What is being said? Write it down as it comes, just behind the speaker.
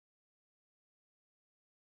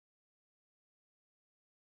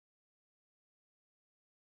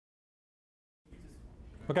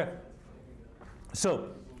Okay. So,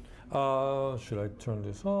 should I turn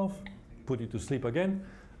this off? Put you to sleep again?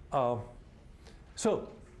 As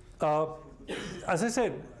I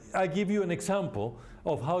said, I give you an example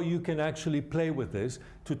of how you can actually play with this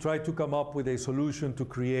to try to come up with a solution to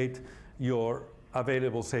create your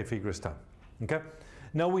available safe egress time. Okay?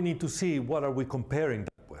 Now we need to see what are we comparing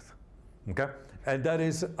that with. Okay? And that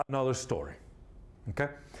is another story. Okay?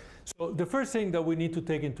 So the first thing that we need to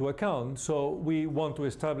take into account, so we want to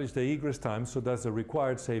establish the egress time, so that's the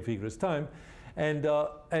required safe egress time, and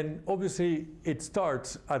obviously it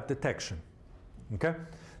starts at detection. Okay?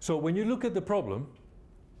 So when you look at the problem,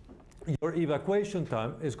 your evacuation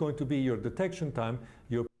time is going to be your detection time,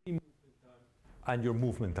 your pre-movement time, and your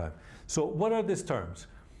movement time. So what are these terms?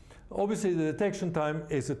 Obviously, the detection time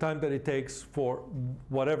is the time that it takes for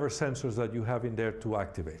whatever sensors that you have in there to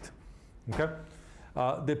activate. Okay?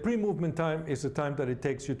 The pre-movement time is the time that it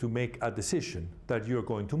takes you to make a decision that you're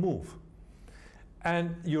going to move.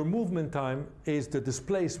 And your movement time is the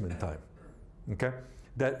displacement time. Okay?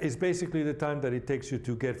 That is basically the time that it takes you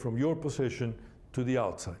to get from your position to the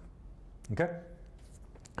outside. Okay?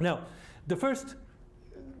 Now, the first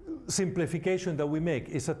simplification that we make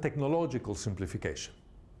is a technological simplification.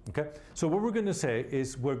 Okay? So what we're going to say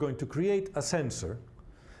is we're going to create a sensor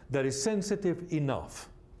that is sensitive enough,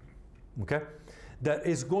 okay, that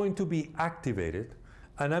is going to be activated,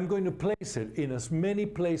 and I'm going to place it in as many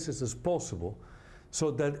places as possible so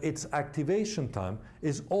that its activation time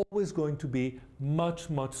is always going to be much,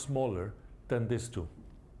 much smaller than this two.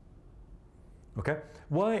 Okay?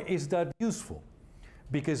 Why is that useful?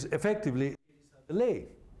 Because effectively it is a delay.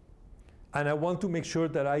 And I want to make sure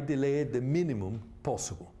that I delay it the minimum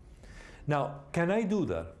possible. Now, can I do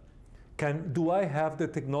that? Do I have the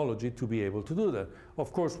technology to be able to do that?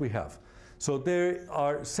 Of course we have. So there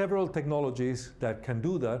are several technologies that can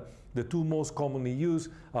do that. The two most commonly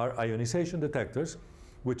used are ionization detectors,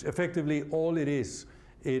 which effectively all it is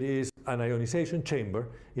an ionization chamber.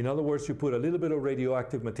 In other words, you put a little bit of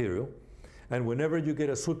radioactive material, and whenever you get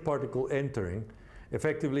a soot particle entering,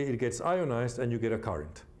 effectively it gets ionized and you get a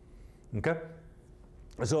current. Okay?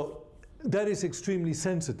 So that is extremely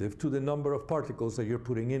sensitive to the number of particles that you're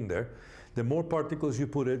putting in there. The more particles you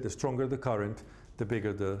put in, the stronger the current, the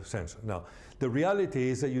bigger the sensor. Now, the reality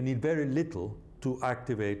is that you need very little to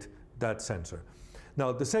activate that sensor.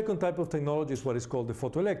 Now, the second type of technology is what is called the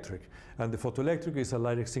photoelectric. And the photoelectric is a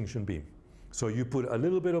light extinction beam. So you put a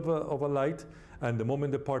little bit of a light, and the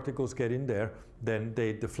moment the particles get in there, then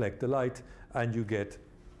they deflect the light, and you get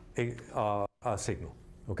a signal.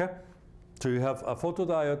 Okay? So you have a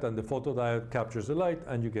photodiode, and the photodiode captures the light,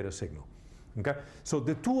 and you get a signal. Okay? So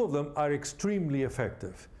the two of them are extremely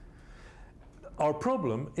effective. Our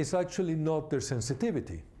problem is actually not their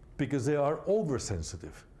sensitivity, because they are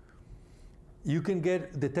oversensitive. You can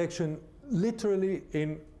get detection literally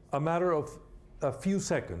in a matter of a few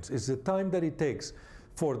seconds. It's the time that it takes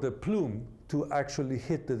for the plume to actually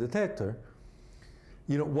hit the detector,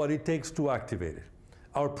 you know, what it takes to activate it.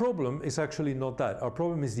 Our problem is actually not that. Our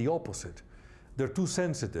problem is the opposite. They're too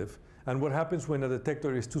sensitive, and what happens when a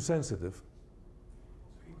detector is too sensitive?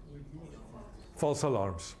 False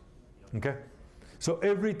alarms. Okay? So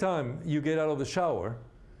every time you get out of the shower,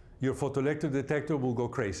 your photoelectric detector will go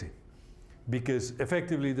crazy, because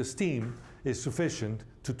effectively the steam is sufficient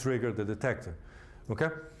to trigger the detector. Okay?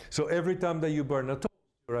 So every time that you burn a toast,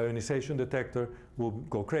 your ionization detector will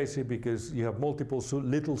go crazy because you have multiple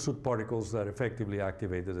little soot particles that effectively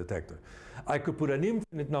activate the detector. I could put an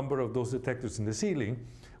infinite number of those detectors in the ceiling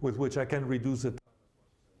with which I can reduce the time.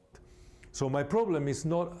 So my problem is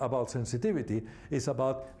not about sensitivity, it's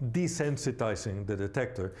about desensitizing the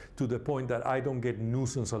detector to the point that I don't get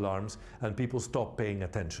nuisance alarms and people stop paying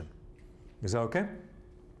attention. Is that okay?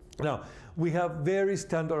 Now, we have very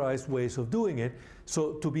standardized ways of doing it,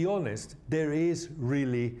 so to be honest, there is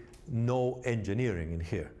really no engineering in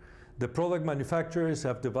here. The product manufacturers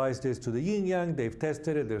have devised this to the yin-yang, they've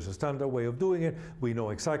tested it, there's a standard way of doing it, we know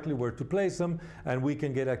exactly where to place them, and we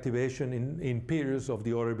can get activation in periods of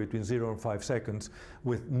the order between 0 and 5 seconds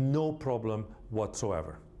with no problem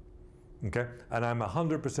whatsoever. Okay? And I'm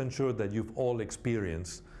 100% sure that you've all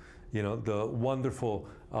experienced, you know, the wonderful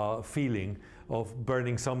feeling of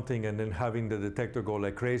burning something and then having the detector go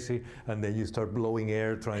like crazy, and then you start blowing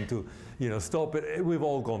air trying to, you know, stop it. We've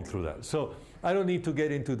all gone through that. So I don't need to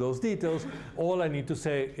get into those details. All I need to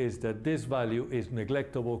say is that this value is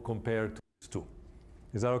neglectable compared to these two.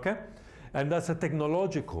 Is that okay? And that's a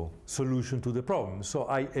technological solution to the problem. So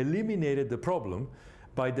I eliminated the problem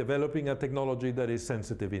by developing a technology that is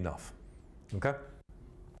sensitive enough. Okay?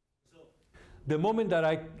 the moment that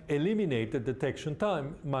I eliminate the detection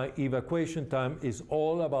time, my evacuation time is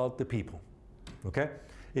all about the people. Okay?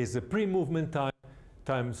 It's the pre-movement time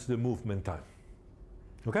times the movement time.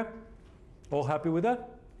 Okay? All happy with that?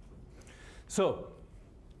 So,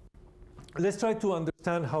 let's try to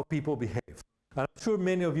understand how people behave. I'm sure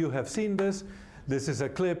many of you have seen this. This is a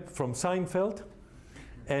clip from Seinfeld.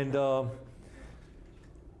 And You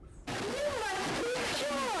must be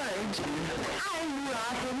George. I'm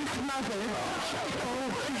Robin's mother. Oh,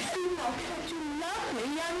 you seem like such a lovely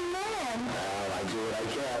young man. Well, I do what I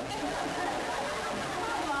can.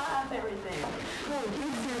 Love everything. Oh,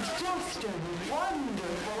 this is just a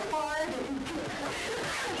wonderful party.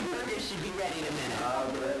 Burger should be ready in a minute.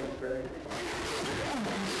 Great.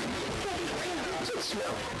 What's it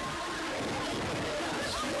smell?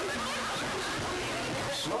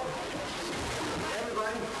 Smoke?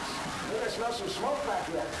 Everybody, I smell some smoke back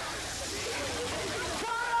here.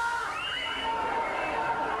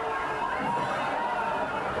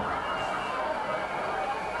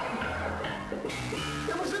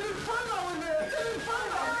 There was an inferno in there! An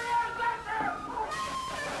inferno!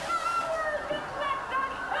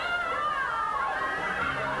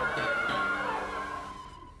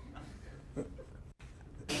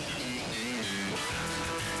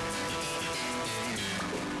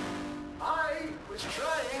 I was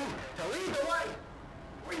trying to lead the way.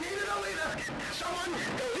 We needed a leader. Someone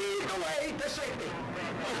to lead the way to safety.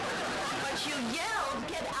 But you yelled,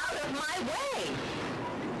 get out of my way.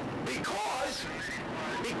 Because,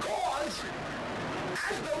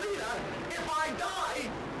 as the leader, if I die,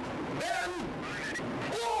 then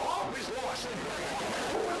all hope is lost.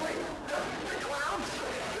 Who would we? The clowns?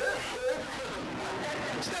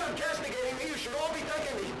 Instead of castigating me, you should all be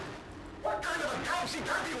thanking me. What kind of a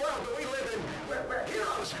topsy-turvy world do we live in where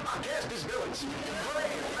heroes are cast as villains?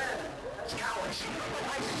 Brave men as cowards.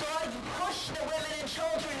 I saw you push the women and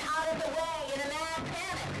children out of the way in a mad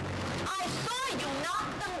panic. I saw you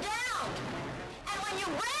knock them down. And when you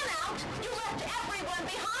ran out, you left everyone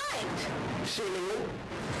behind. Seemingly.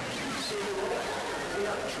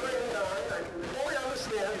 Yeah, trained on. I can fully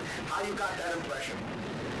understand how you got that impression.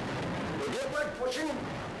 It looked like pushing,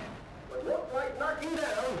 but looked like knocking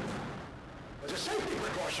down was a safety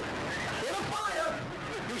precaution. In a fire,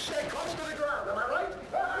 you stay close to the ground, am I right?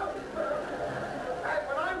 And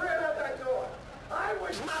when I ran out that door, I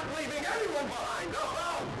was not leaving anyone behind. No.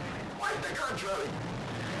 Quite the contrary.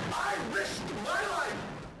 I risked my life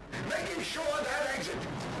making sure that exit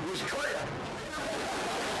was clear.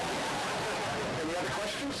 Any other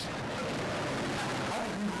questions? How do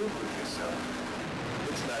you live with yourself?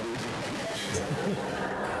 It's not easy.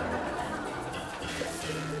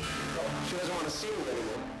 She doesn't want to see me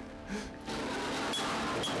anymore.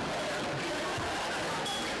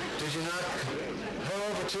 Did you knock her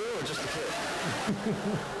over too, or just the kid?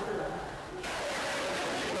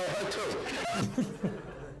 No, her too.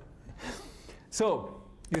 so,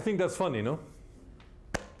 you think that's funny, no?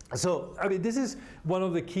 So, I mean, this is one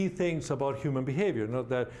of the key things about human behavior, not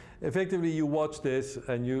that effectively you watch this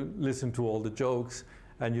and you listen to all the jokes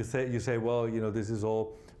and you say, well, you know, this is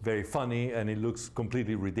all very funny and it looks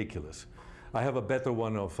completely ridiculous. I have a better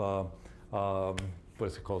one of,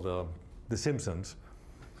 what's it called, The Simpsons.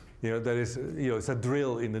 You know, that is, you know, it's a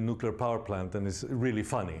drill in the nuclear power plant and it's really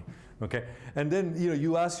funny, okay? And then, you know,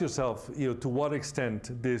 you ask yourself, you know, to what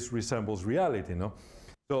extent this resembles reality, no?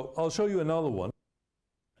 So I'll show you another one.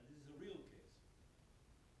 And this is a real case.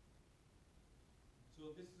 So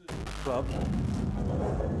this is a club.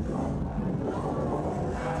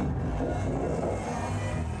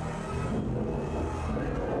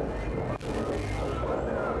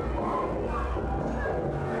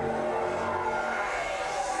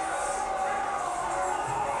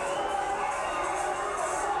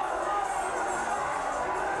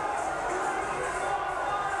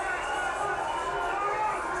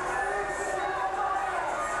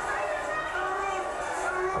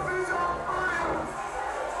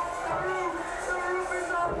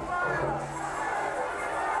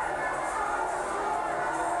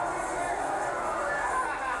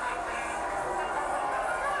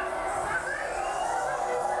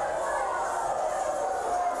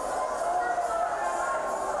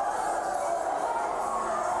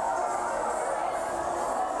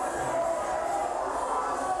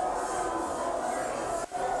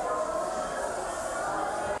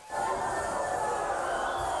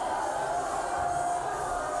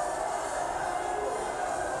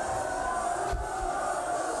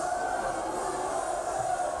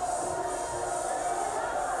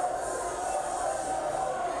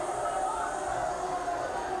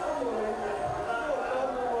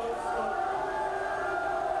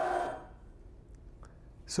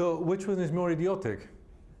 So which one is more idiotic?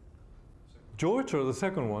 George or the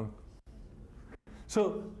second one?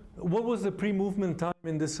 So what was the pre-movement time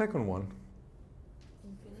in the second one?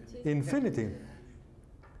 Infinity.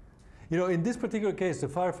 You know, in this particular case, the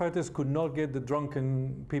firefighters could not get the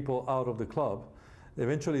drunken people out of the club.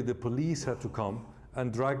 Eventually, the police had to come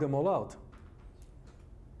and drag them all out.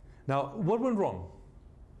 Now, what went wrong?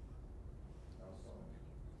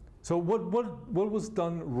 So what was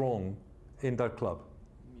done wrong in that club?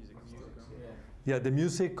 Yeah, the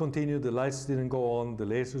music continued, the lights didn't go on, the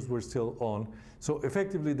lasers were still on. So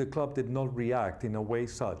effectively, the club did not react in a way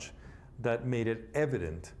such that made it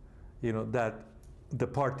evident, you know, that the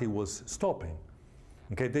party was stopping.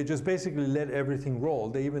 Okay, they just basically let everything roll.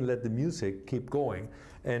 They even let the music keep going,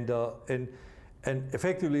 and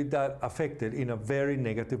effectively that affected in a very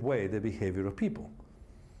negative way the behavior of people.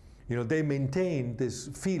 You know, they maintained this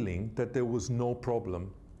feeling that there was no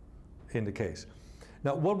problem in the case.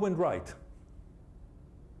 Now, what went right?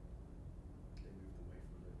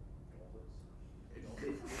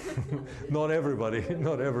 Not everybody,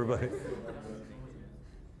 not everybody.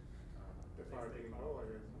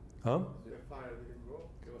 Huh?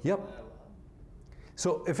 Yep.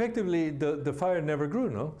 So effectively, the fire never grew,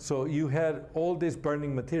 no? So you had all this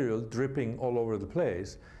burning material dripping all over the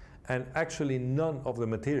place, and actually none of the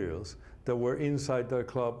materials that were inside the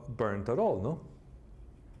club burned at all, no?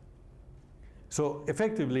 So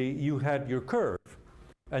effectively, you had your curve,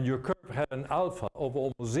 and your curve had an alpha of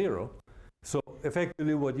almost 0. So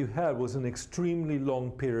effectively, what you had was an extremely long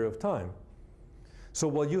period of time. So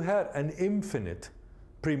while you had an infinite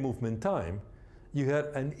pre-movement time, you had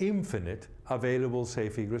an infinite available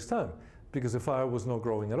safe egress time because the fire was not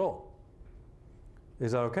growing at all.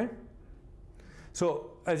 Is that okay?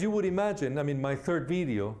 So as you would imagine, I mean, my third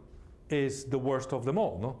video is the worst of them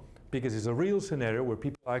all, no? Because it's a real scenario where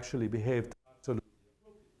people actually behaved absolutely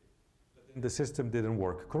appropriately, but then the system didn't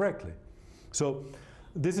work correctly. So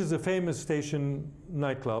this is a famous station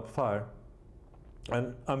nightclub fire,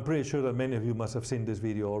 and I'm pretty sure that many of you must have seen this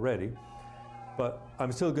video already, but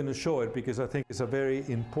I'm still going to show it because I think it's a very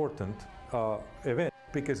important event,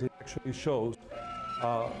 because it actually shows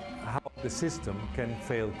how the system can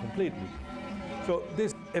fail completely. So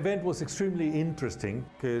this event was extremely interesting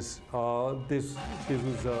because this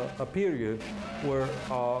was a period where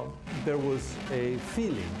there was a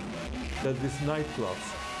feeling that these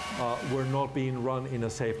nightclubs were not being run in a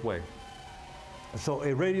safe way. So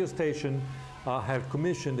a radio station had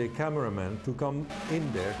commissioned a cameraman to come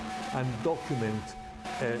in there and document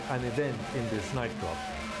an event in this nightclub.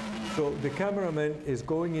 So the cameraman is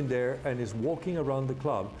going in there and is walking around the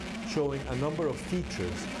club, showing a number of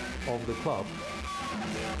features of the club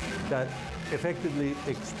that effectively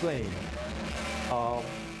explain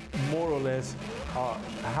more or less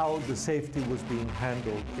how the safety was being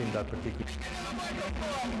handled in that particular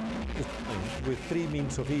with 3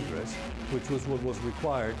 means of egress, which was what was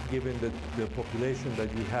required given the population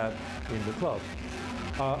that you had in the club.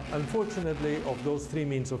 Unfortunately, of those 3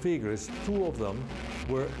 means of egress, 2 of them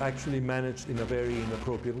were actually managed in a very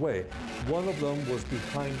inappropriate way. One of them was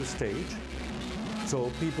behind the stage,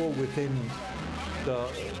 so people within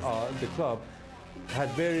the club had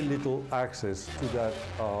very little access to that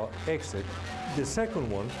exit. The second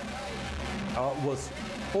one was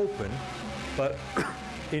open, but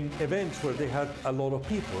in events where they had a lot of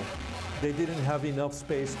people, they didn't have enough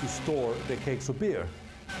space to store the kegs of beer.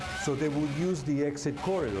 So they would use the exit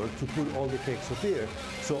corridor to put all the kegs of beer.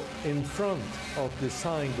 So in front of the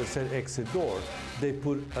sign that said exit door, they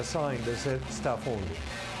put a sign that said staff only,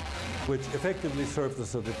 which effectively served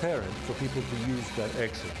as a deterrent for people to use that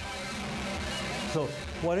exit. So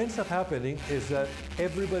what ends up happening is that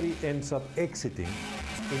everybody ends up exiting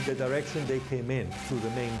in the direction they came in through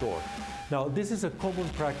the main door. Now, this is a common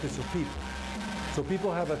practice of people. So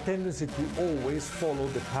people have a tendency to always follow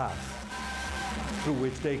the path through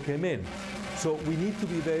which they came in. So we need to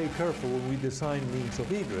be very careful when we design means of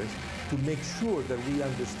egress to make sure that we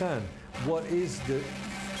understand what is the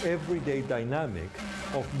everyday dynamic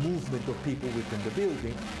of movement of people within the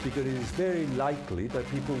building, because it is very likely that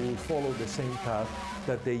people will follow the same path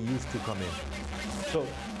that they used to come in. So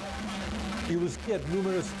you will see at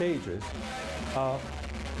numerous stages,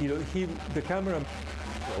 you know, the camera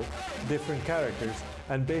show different characters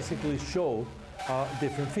and basically show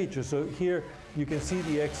different features. So here you can see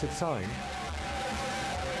the exit sign.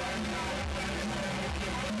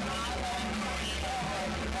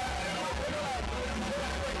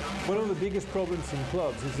 One of the biggest problems in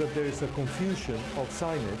clubs is that there is a confusion of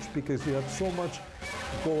signage because you have so much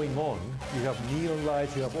going on. You have neon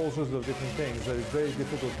lights, you have all sorts of different things that it's very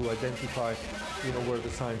difficult to identify, you know, where the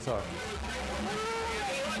signs are.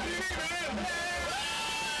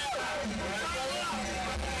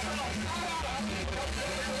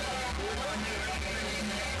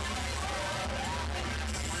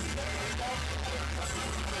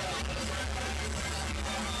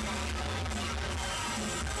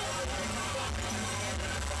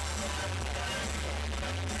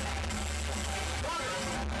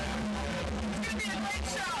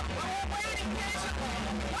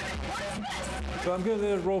 So I'm going to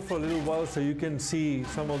let it roll for a little while so you can see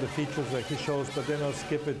some of the features that he shows, but then I'll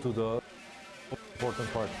skip it to the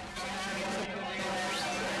important part.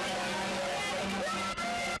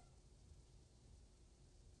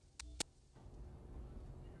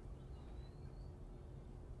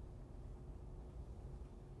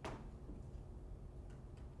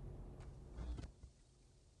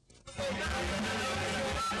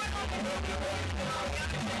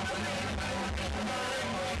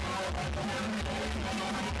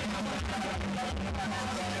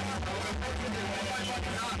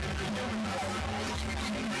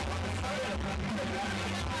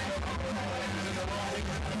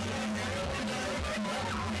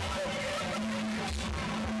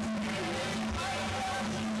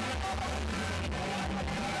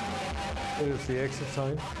 There's the exit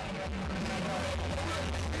sign.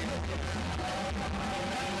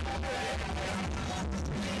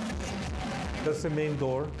 That's the main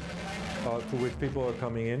door to which people are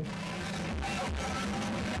coming in.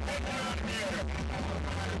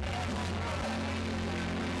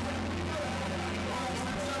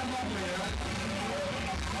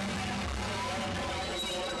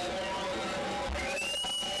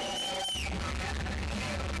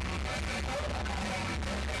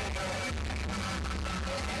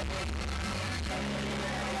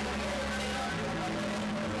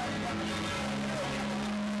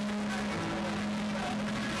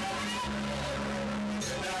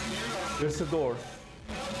 There's the door.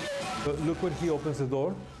 But look when he opens the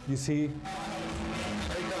door. You see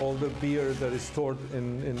all the beer that is stored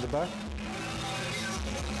in the back.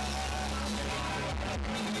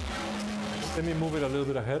 Let me move it a little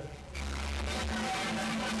bit ahead.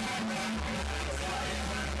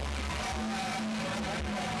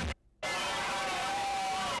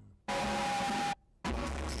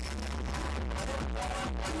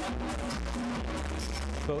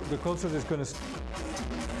 So the concert is going to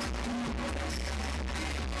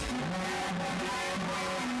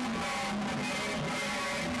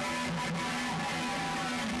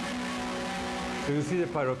So you see the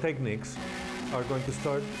pyrotechnics are going to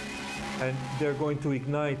start, and they're going to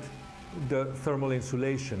ignite the thermal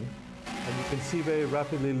insulation. And you can see very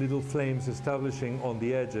rapidly little flames establishing on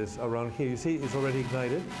the edges around here. You see it's already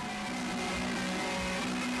ignited.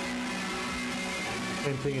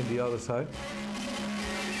 Same thing in the other side.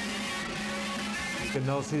 You can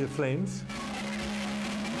now see the flames.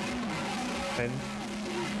 And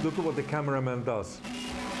look at what the cameraman does.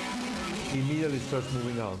 He immediately starts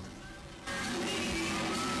moving out.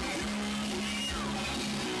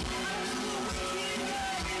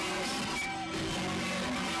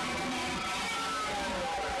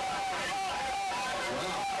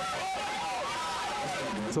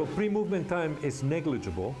 So pre-movement time is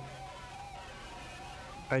negligible,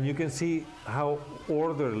 and you can see how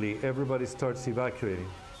orderly everybody starts evacuating.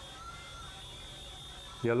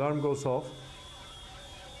 The alarm goes off.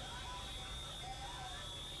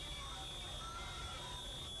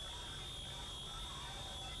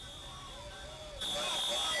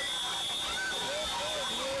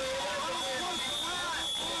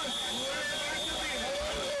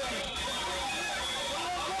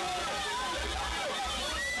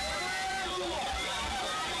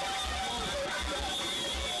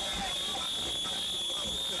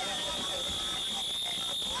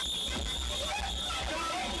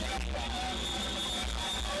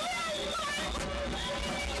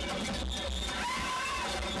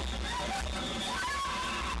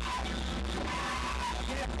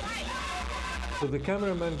 So the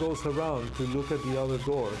cameraman goes around to look at the other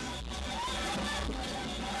doors.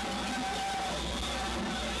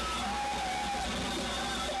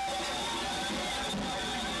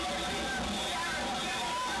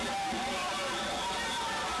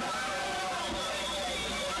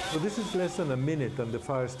 So this is less than a minute and the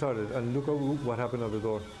fire started, and look at what happened at the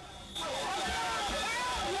door.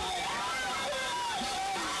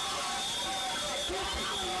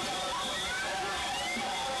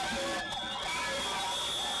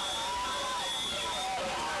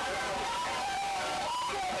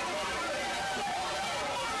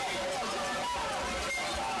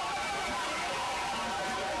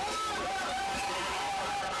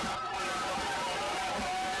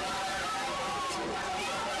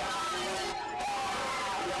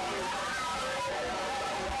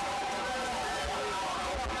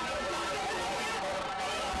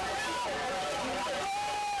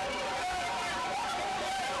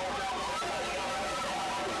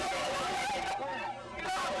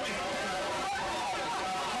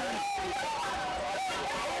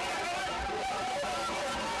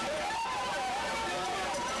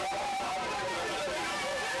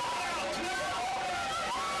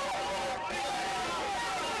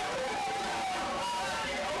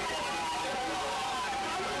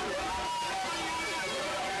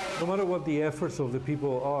 No matter what the efforts of the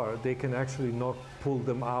people are, they can actually not pull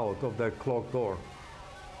them out of that clogged door.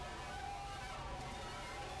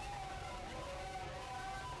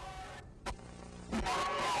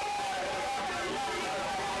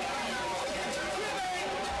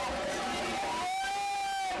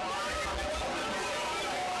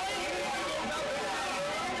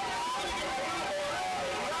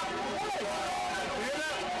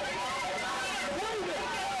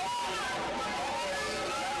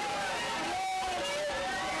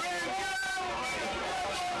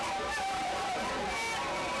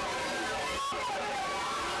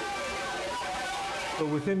 So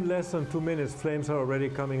within less than 2 minutes, flames are already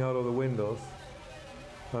coming out of the windows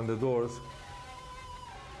and the doors.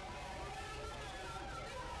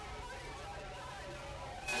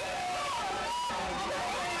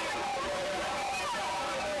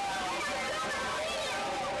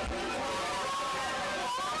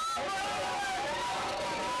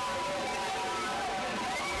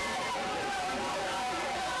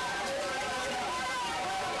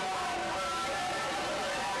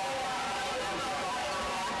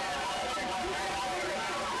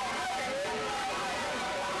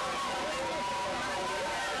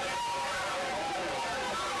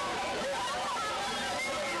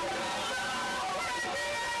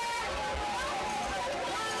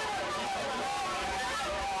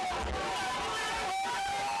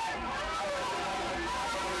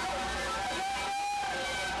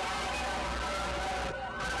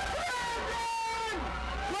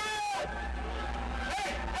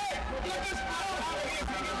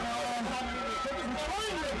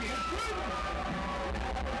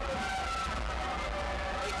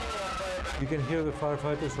 You can hear the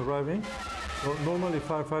firefighters arriving. So normally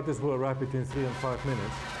firefighters will arrive between 3 and 5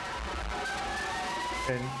 minutes.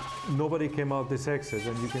 And nobody came out this exit,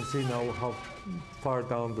 and you can see now how far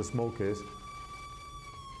down the smoke is.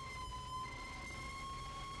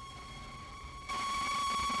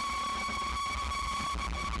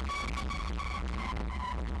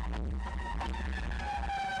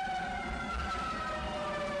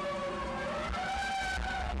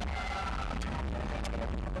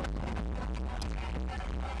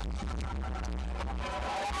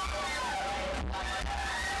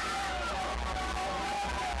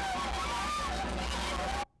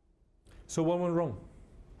 So what went wrong?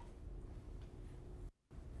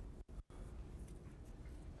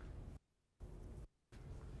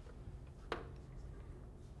 There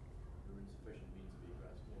were insufficient means of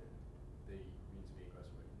egress. The means of egress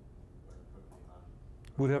were perfectly fine.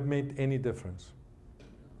 Would have made any difference? Yes.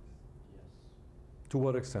 To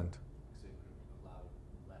what extent? Because it could have allowed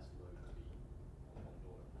less load to be on one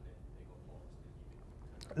door, and if they got lost,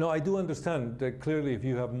 then you could. No, I do understand that clearly if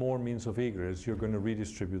you have more means of egress, you're going to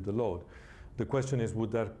redistribute the load. The question is,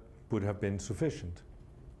 would that have been sufficient?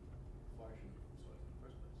 Fire shouldn't have started in the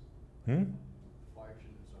first place. Fire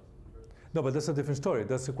shouldn't have started in the first place. No, but that's a different story.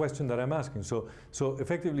 That's the question that I'm asking. So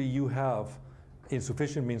effectively you have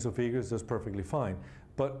insufficient means of egress, that's perfectly fine.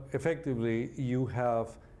 But effectively you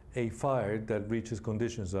have a fire that reaches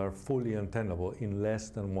conditions that are fully untenable in less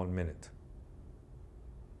than 1 minute.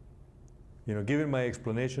 You know, given my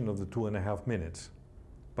explanation of the 2.5 minutes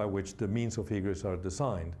by which the means of egress are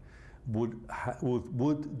designed, would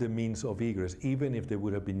the means of egress, even if they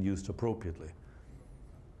would have been used appropriately,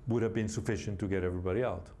 would have been sufficient to get everybody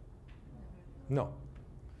out? No.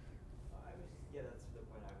 Yeah, that's the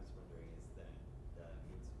point I was wondering, is that the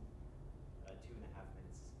means 2.5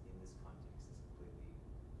 minutes in this context is completely,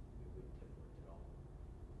 it wouldn't have worked at all.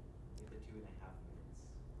 If the 2.5 minutes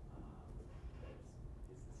that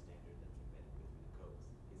is the standard that's embedded within the codes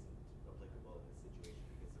isn't applicable in this situation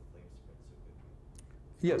because the flame spread so quickly.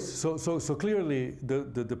 Yes, so clearly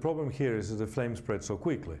the problem here is that the flame spread so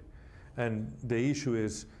quickly. And the issue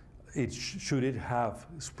is, should it have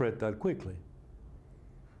spread that quickly?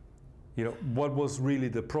 You know, what was really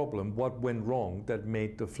the problem? What went wrong that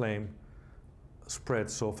made the flame spread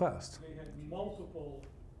so fast? They had multiple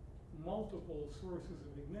sources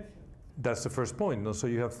of ignition. That's the first point. No? So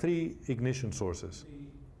you have 3 ignition sources.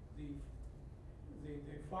 The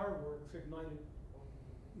fireworks ignited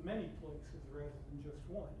many places rather than just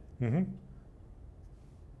one. Mm-hmm.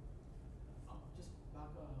 Just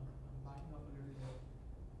backing up a little bit.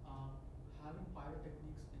 Having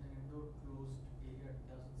pyrotechnics in an indoor closed area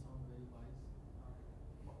doesn't sound very wise.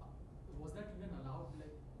 Was that even allowed?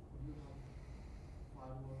 Like, would you have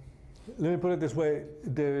fireworks? Let me put it this way.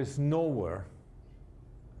 There is nowhere,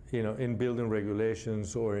 you know, in building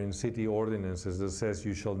regulations or in city ordinances that says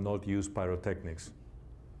you shall not use pyrotechnics.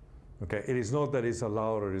 Okay, it is not that it's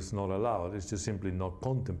allowed or it's not allowed, it's just simply not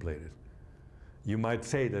contemplated. You might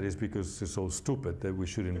say that it's because it's so stupid that we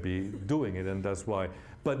shouldn't be doing it, and that's why.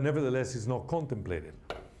 But nevertheless, it's not contemplated.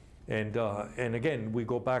 And again, we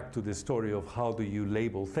go back to the story of how do you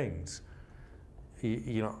label things.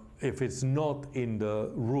 You know, if it's not in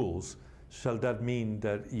the rules, shall that mean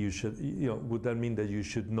that you should, you know, would that mean that you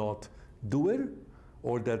should not do it,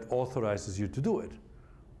 or that authorizes you to do it?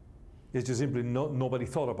 It's just simply nobody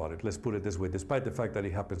thought about it, let's put it this way, despite the fact that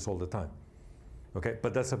it happens all the time. Okay,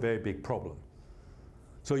 but that's a very big problem.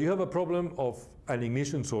 So you have a problem of an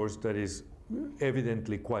ignition source that is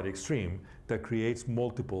evidently quite extreme, that creates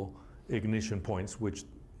multiple ignition points, which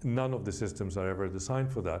none of the systems are ever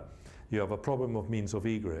designed for that. You have a problem of means of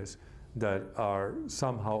egress that are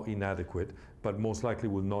somehow inadequate, but most likely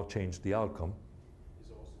will not change the outcome. Is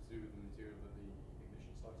it also to do with the material that the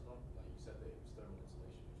ignition started on? Like you said, that it was thermal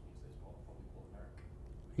insulation, which means that it's probably polymeric.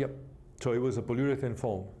 Yep. So it was a polyurethane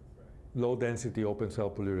foam, Right. low density open cell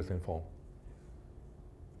polyurethane foam.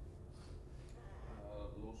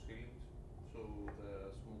 Low ceilings, so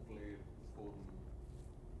the smoke layer could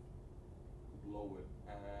blow it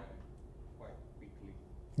quite quickly.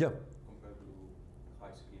 Yeah. Compared to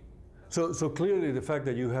high ceiling. So clearly the fact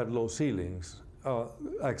that you had low ceilings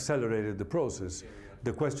accelerated the process.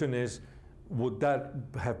 The question is, would that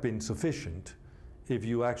have been sufficient if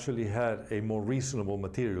you actually had a more reasonable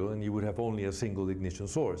material and you would have only a single ignition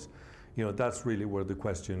source? You know, that's really where the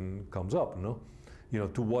question comes up, no? You know,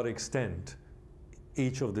 to what extent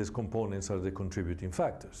each of these components are the contributing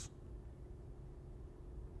factors.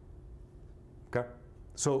 Okay?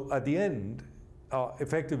 So at the end,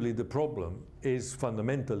 effectively the problem is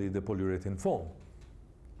fundamentally the polyurethane foam.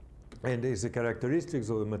 And it's the characteristics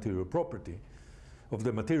of the material property, of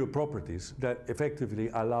the material properties that effectively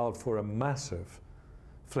allowed for a massive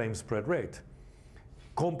flame spread rate,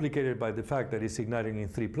 complicated by the fact that it's igniting in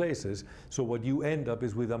 3 places. So what you end up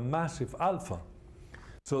is with a massive alpha.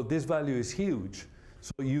 So this value is huge.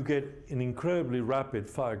 So you get an incredibly rapid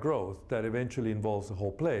fire growth that eventually involves the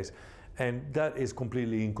whole place. And that is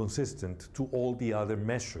completely inconsistent to all the other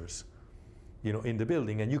measures, you know, in the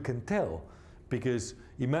building. And you can tell, because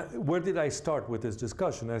where did I start with this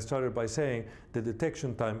discussion? I started by saying the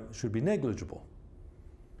detection time should be negligible.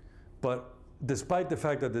 But despite the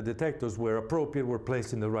fact that the detectors were appropriate, were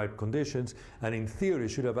placed in the right conditions, and in theory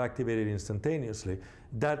should have activated instantaneously,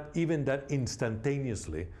 even that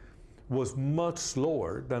instantaneously was much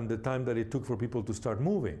slower than the time that it took for people to start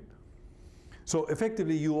moving. So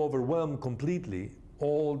effectively you overwhelm completely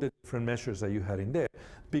all the different measures that you had in there,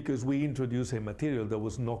 because we introduced a material that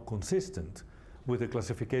was not consistent with the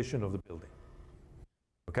classification of the building.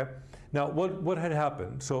 Okay? Now what had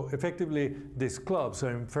happened? So effectively these clubs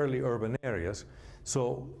are in fairly urban areas.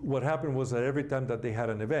 So what happened was that every time that they had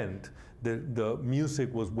an event, the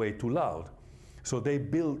music was way too loud. So they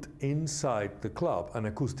built inside the club an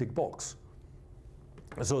acoustic box.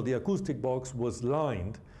 So the acoustic box was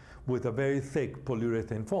lined with a very thick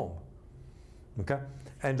polyurethane foam. Okay?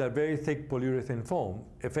 And that very thick polyurethane foam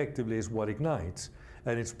effectively is what ignites,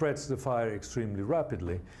 and it spreads the fire extremely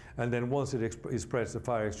rapidly. And then once it spreads the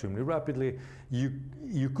fire extremely rapidly,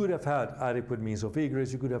 you could have had adequate means of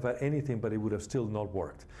egress, you could have had anything, but it would have still not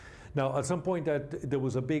worked. Now, at some point there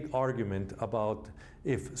was a big argument about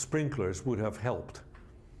if sprinklers would have helped,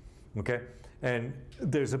 okay? And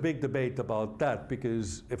there's a big debate about that,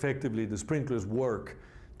 because effectively the sprinklers work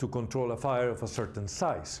to control a fire of a certain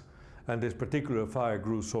size. And this particular fire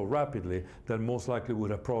grew so rapidly that most likely would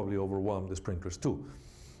have probably overwhelmed the sprinklers too.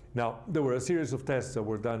 Now, there were a series of tests that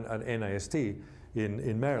were done at NIST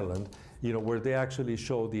in Maryland, you know, where they actually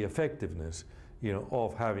showed the effectiveness, you know,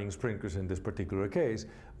 of having sprinklers in this particular case.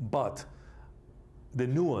 But the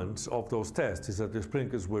nuance of those tests is that the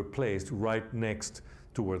sprinklers were placed right next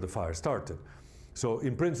to where the fire started. So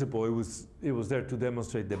in principle, it was there to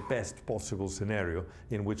demonstrate the best possible scenario,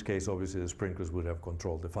 in which case obviously the sprinklers would have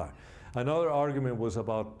controlled the fire. Another argument was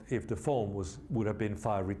about if the foam would have been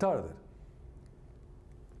fire retardant.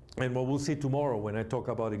 And what we'll see tomorrow when I talk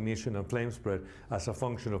about ignition and flame spread as a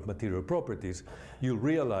function of material properties, you'll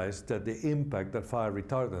realize that the impact that fire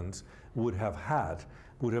retardants would have had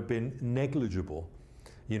would have been negligible,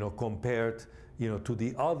 you know, compared, you know, to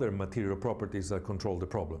the other material properties that control the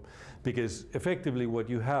problem. Because effectively what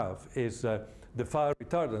you have is that the fire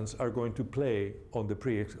retardants are going to play on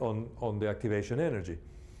the activation energy.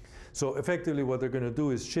 So effectively what they're going to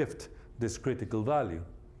do is shift this critical value.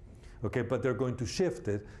 Okay, but they're going to shift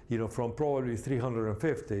it, you know, from probably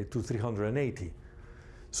 350 to 380.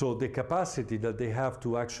 So the capacity that they have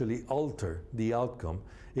to actually alter the outcome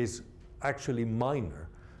is actually minor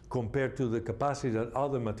compared to the capacity that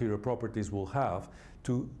other material properties will have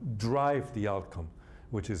to drive the outcome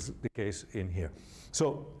which is the case in here.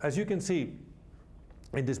 So as you can see,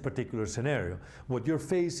 in this particular scenario, what you're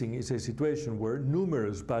facing is a situation where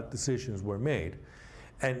numerous bad decisions were made,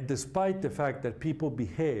 and despite the fact that people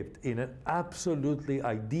behaved in an absolutely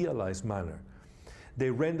idealized manner, they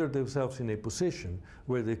rendered themselves in a position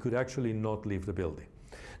where they could actually not leave the building.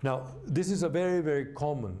 Now, this is a very, very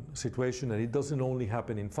common situation, and it doesn't only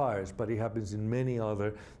happen in fires, but it happens in many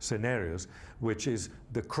other scenarios, which is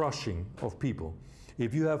the crushing of people.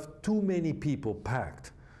 If you have too many people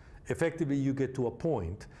packed, effectively you get to a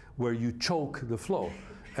point where you choke the flow.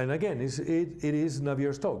 And again, it is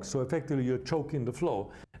Navier-Stokes. So effectively you're choking the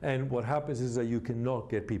flow, and what happens is that you cannot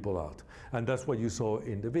get people out. And that's what you saw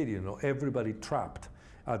in the video. You know, everybody trapped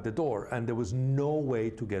at the door, and there was no way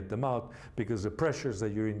to get them out because the pressures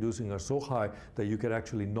that you're inducing are so high that you could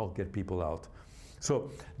actually not get people out.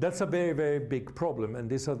 So that's a very, very big problem, and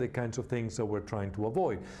these are the kinds of things that we're trying to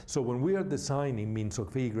avoid. So when we are designing means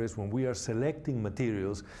of egress, when we are selecting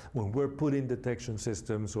materials, when we're putting detection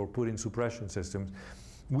systems or putting suppression systems,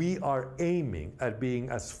 we are aiming at being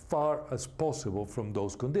as far as possible from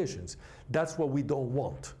those conditions. That's what we don't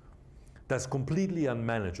want. That's completely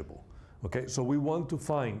unmanageable. Okay, so we want to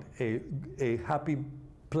find a happy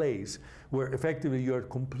place where effectively you're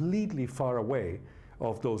completely far away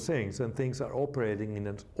of those things, and things are operating in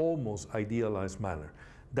an almost idealized manner.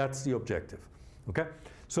 That's the objective. Okay,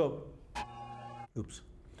 so, oops.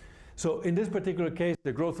 So in this particular case,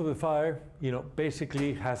 the growth of the fire, you know,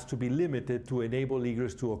 basically has to be limited to enable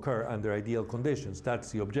egress to occur under ideal conditions.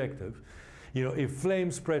 That's the objective. You know, if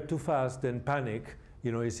flames spread too fast, then panic,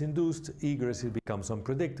 you know, is induced, egress, it becomes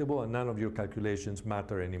unpredictable, and none of your calculations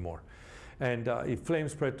matter anymore. And if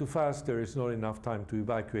flames spread too fast, there is not enough time to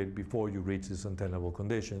evacuate before you reach these untenable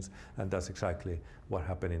conditions, and that's exactly what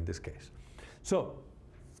happened in this case. So,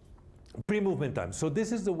 pre-movement time. So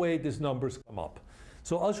this is the way these numbers come up.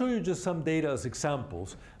 So I'll show you just some data as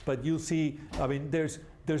examples, but you'll see, I mean, there's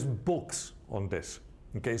books on this.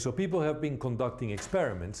 Okay, so people have been conducting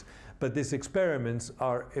experiments, but these experiments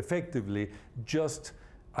are effectively just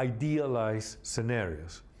idealized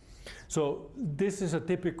scenarios. So this is a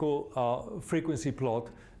typical frequency plot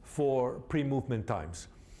for pre-movement times.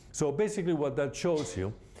 So basically what that shows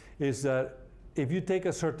you is that if you take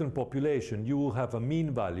a certain population, you will have a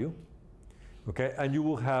mean value, okay, and you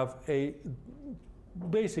will have a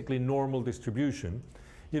basically normal distribution,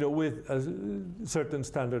 you know, with a certain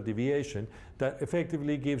standard deviation that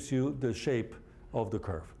effectively gives you the shape of the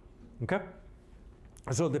curve, okay?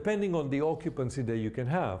 So depending on the occupancy that you can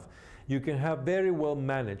have very well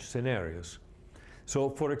managed scenarios. So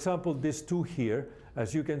for example, these two here,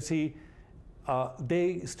 as you can see,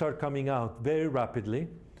 they start coming out very rapidly,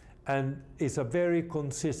 and it's a very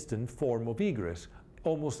consistent form of egress.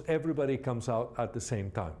 Almost everybody comes out at the same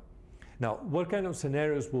time. Now, what kind of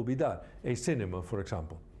scenarios will be that? A cinema, for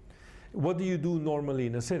example. What do you do normally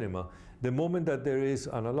in a cinema? The moment that there is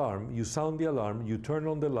an alarm, you sound the alarm, you turn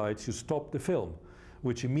on the lights, you stop the film,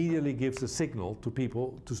 which immediately gives a signal to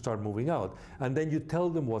people to start moving out. And then you tell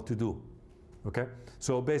them what to do, okay?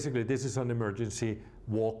 So basically, this is an emergency,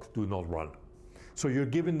 walk, do not run. So you're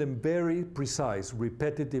giving them very precise,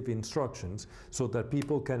 repetitive instructions so that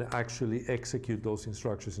people can actually execute those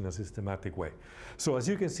instructions in a systematic way. So as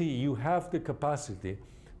you can see, you have the capacity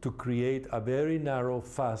to create a very narrow,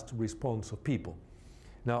 fast response of people.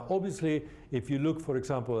 Now, obviously, if you look, for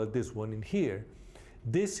example, at this one in here,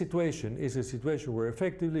 this situation is a situation where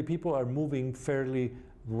effectively people are moving fairly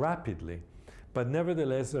rapidly, but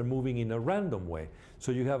nevertheless they're moving in a random way.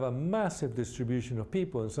 So you have a massive distribution of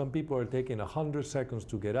people, and some people are taking 100 seconds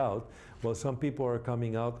to get out, while some people are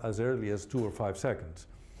coming out as early as 2 or 5 seconds.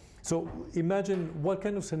 So imagine, what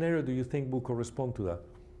kind of scenario do you think will correspond to that?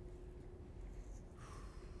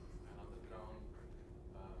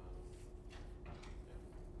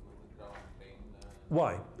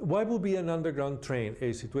 Why? Why will be an underground train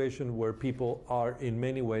a situation where people are in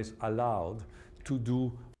many ways allowed to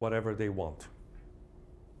do whatever they want?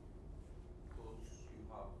 Because you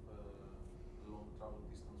have a long travel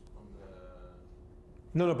distance from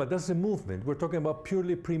the... No, but that's the movement. We're talking about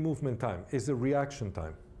purely pre-movement time. It's the reaction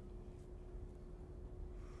time.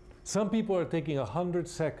 Some people are taking 100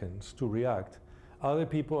 seconds to react. Other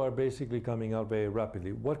people are basically coming out very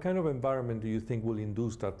rapidly. What kind of environment do you think will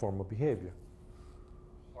induce that form of behavior?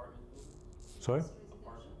 Sorry?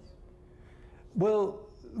 Well,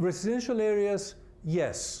 residential areas,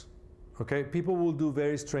 yes. Okay, people will do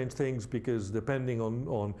very strange things because depending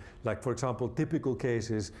on, like for example, typical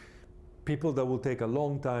cases, people that will take a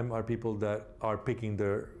long time are people that are picking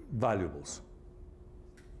their valuables.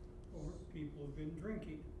 Or people have been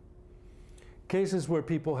drinking. cases where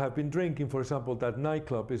people have been drinking, for example, that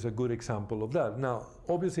nightclub is a good example of that. Now,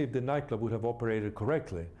 obviously, if the nightclub would have operated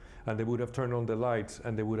correctly, and they would have turned on the lights,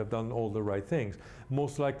 and they would have done all the right things,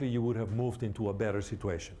 most likely you would have moved into a better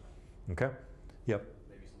situation. Okay? Yep.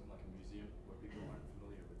 Maybe something like a museum where people aren't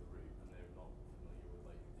familiar with the route and they're not familiar with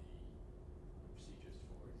like the procedures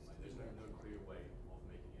for it. Like, there's no clear way of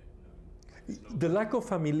making it known. The lack of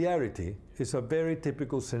familiarity is a very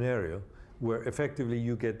typical scenario where effectively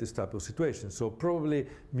you get this type of situation. So probably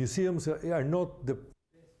museums are not the best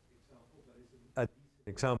example, but it's a decent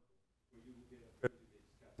example where you will get a fairly big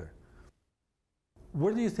scatter.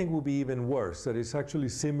 Where do you think will be even worse? That it's actually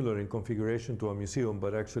similar in configuration to a museum,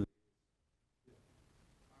 but actually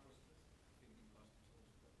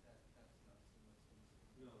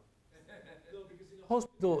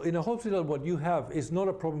in a hospital, what you have is not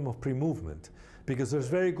a problem of pre-movement, because there's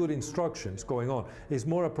very good instructions going on. It's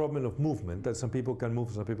more a problem of movement, that some people can move,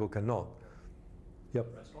 some people cannot. Yep.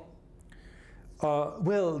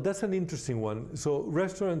 Well, that's an interesting one. So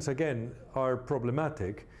restaurants, again, are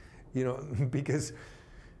problematic, you know, because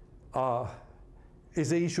it's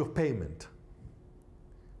the issue of payment.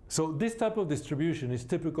 So this type of distribution is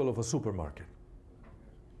typical of a supermarket.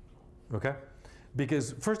 Okay?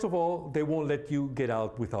 Because first of all, they won't let you get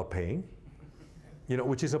out without paying, you know,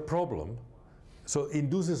 which is a problem. So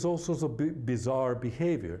induces all sorts of bizarre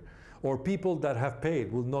behavior. Or people that have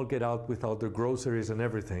paid will not get out without their groceries and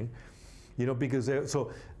everything, you know, because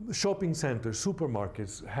so shopping centers,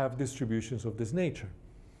 supermarkets have distributions of this nature,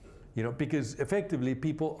 you know, because effectively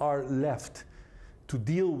people are left to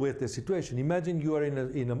deal with the situation. Imagine you are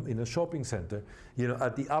in a shopping center, you know,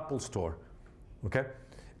 at the Apple store, okay?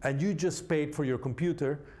 And you just paid for your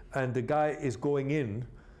computer, and the guy is going in,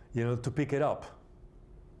 you know, to pick it up.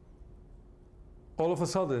 All of a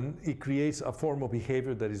sudden, it creates a form of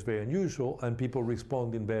behavior that is very unusual, and people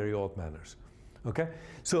respond in very odd manners. Okay?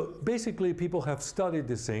 So basically, people have studied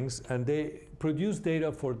these things, and they produce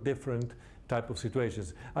data for different type of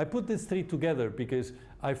situations. I put these three together because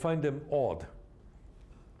I find them odd.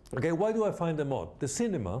 Okay, why do I find them odd? The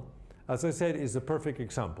cinema, as I said, is the perfect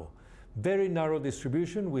example. Very narrow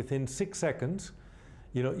distribution within 6 seconds.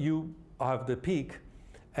 You know, you have the peak,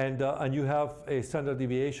 and you have a standard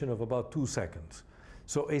deviation of about 2 seconds.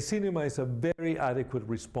 So a cinema is a very adequate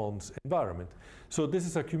response environment. So this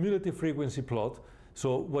is a cumulative frequency plot.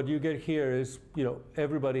 So what you get here is, you know,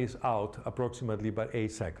 everybody is out approximately by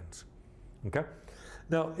 8 seconds. Okay?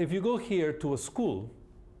 Now, if you go here to a school,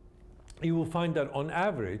 you will find that on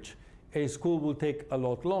average, a school will take a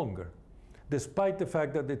lot longer, despite the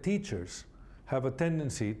fact that the teachers have a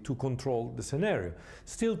tendency to control the scenario.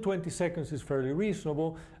 Still, 20 seconds is fairly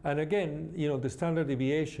reasonable, and again, you know, the standard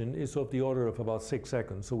deviation is of the order of about 6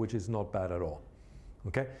 seconds, so which is not bad at all.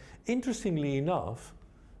 Okay? Interestingly enough,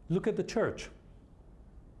 look at the church.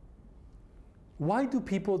 Why do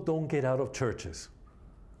people don't get out of churches?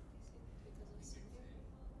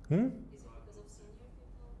 Hmm?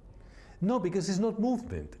 No, because it's not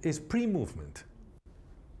movement, it's pre-movement.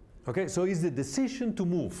 Okay, so it's the decision to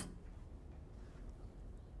move.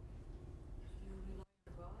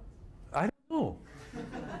 I don't know.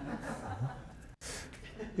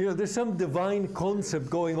 You know, there's some divine concept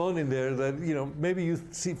going on in there that, you know, maybe you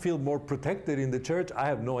feel more protected in the church. I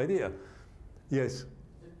have no idea. Yes?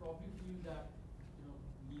 They probably feel that, you know,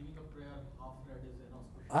 leaving a prayer half-read is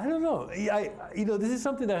inauspicious. I don't know. You know, this is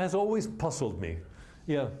something that has always puzzled me.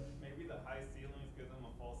 Yeah. Maybe the high ceilings give them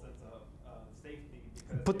a false sense of safety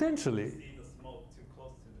because Potentially. they see the smoke too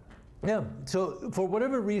close to them. Yeah, so for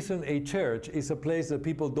whatever reason, a church is a place that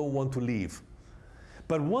people don't want to leave.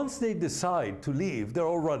 But once they decide to leave, they're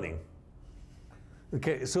all running.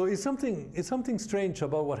 Okay, so it's something strange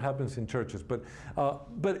about what happens in churches. But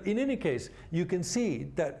in any case, you can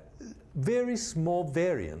see that very small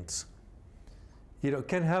variants, you know,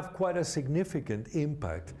 can have quite a significant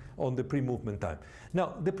impact on the pre-movement time.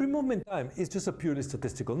 Now, the pre-movement time is just a purely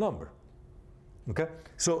statistical number. Okay,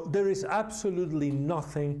 so there is absolutely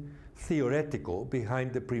nothing theoretical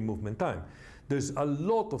behind the pre-movement time. There's a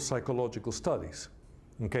lot of psychological studies,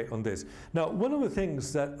 okay, on this. Now, one of the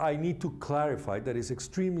things that I need to clarify that is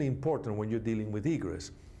extremely important when you're dealing with egress,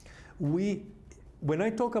 when I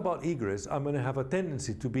talk about egress, I'm going to have a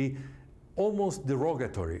tendency to be almost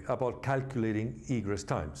derogatory about calculating egress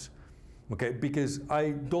times, okay, because I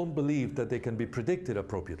don't believe that they can be predicted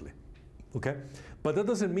appropriately, okay? But that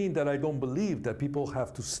doesn't mean that I don't believe that people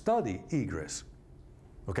have to study egress.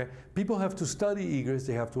 Okay? People have to study egress,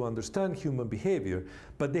 they have to understand human behavior,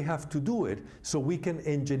 but they have to do it so we can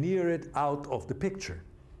engineer it out of the picture.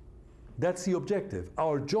 That's the objective.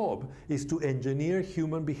 Our job is to engineer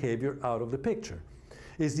human behavior out of the picture.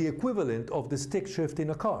 is the equivalent of the stick shift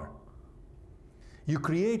in a car. You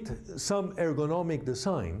create some ergonomic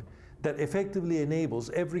design that effectively enables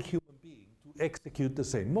every human being to execute the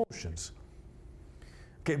same motions.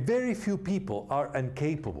 Okay, very few people are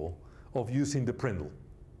incapable of using the Prindle.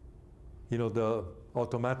 You know, the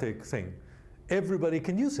automatic thing. Everybody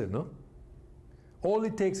can use it, no? All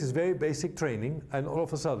it takes is very basic training, and all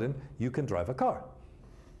of a sudden, you can drive a car.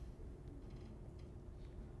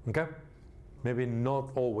 Okay? Maybe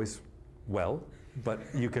not always well, but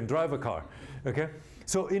you can drive a car. Okay?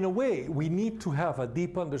 So in a way, we need to have a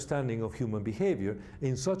deep understanding of human behavior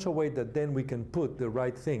in such a way that then we can put the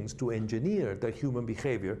right things to engineer the human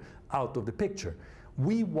behavior out of the picture.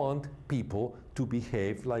 We want people to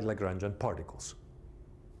behave like Lagrangian particles.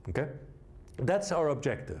 Okay? That's our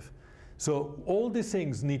objective. So all these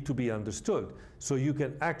things need to be understood so you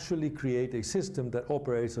can actually create a system that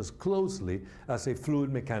operates as closely as a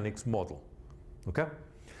fluid mechanics model. Okay?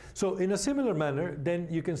 So in a similar manner, then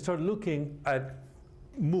you can start looking at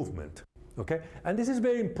movement. Okay? And this is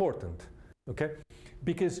very important. Okay?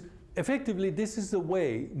 Because effectively this is the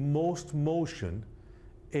way most motion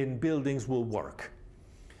in buildings will work.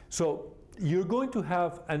 So you're going to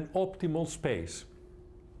have an optimal space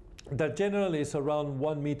that generally is around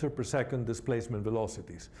 1 meter per second displacement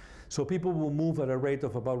velocities. So people will move at a rate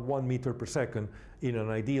of about 1 meter per second in an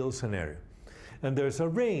ideal scenario. And there's a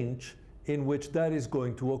range in which that is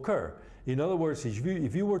going to occur. In other words,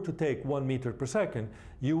 if you were to take 1 meter per second,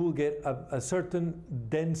 you will get a certain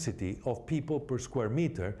density of people per square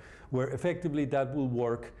meter, where effectively that will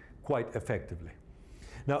work quite effectively.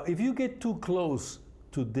 Now, if you get too close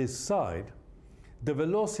to this side, the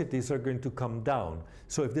velocities are going to come down.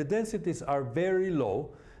 So if the densities are very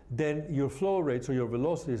low, then your flow rates or your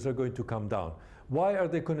velocities are going to come down. Why are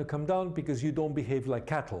they going to come down? Because you don't behave like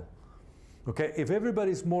cattle. Okay? If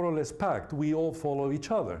everybody's more or less packed, we all follow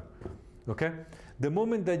each other. Okay? The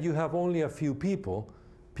moment that you have only a few people,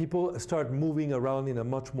 people start moving around in a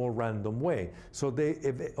much more random way. So they,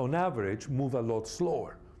 on average, move a lot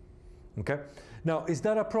slower. Okay? Now, is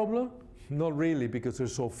that a problem? Not really, because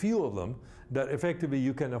there's so few of them that effectively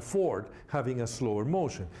you can afford having a slower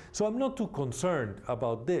motion. So I'm not too concerned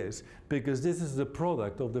about this, because this is the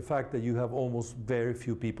product of the fact that you have almost very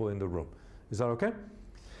few people in the room. Is that okay?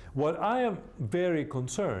 What I am very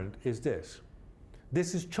concerned is this.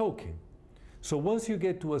 This is choking. So once you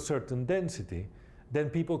get to a certain density, then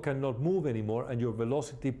people cannot move anymore and your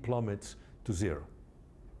velocity plummets to zero.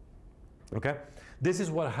 Okay? This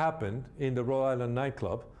is what happened in the Rhode Island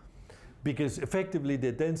nightclub, because effectively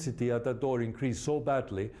the density at that door increased so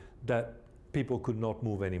badly that people could not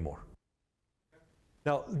move anymore.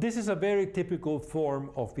 Now, this is a very typical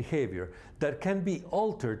form of behavior that can be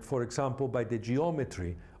altered, for example, by the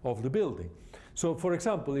geometry of the building. So, for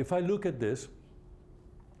example, if I look at this,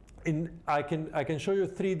 I can show you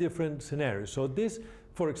 3 different scenarios. So this,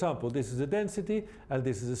 for example, this is the density and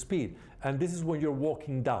this is the speed. And this is when you're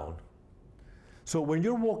walking down. So when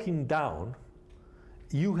you're walking down,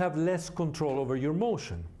 you have less control over your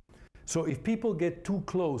motion. So if people get too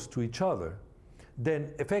close to each other,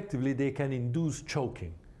 then effectively they can induce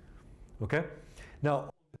choking. Okay? Now, on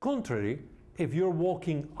the contrary, if you're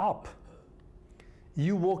walking up,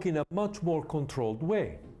 you walk in a much more controlled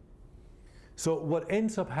way. So what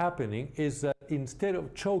ends up happening is that instead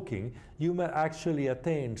of choking, you may actually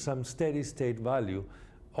attain some steady state value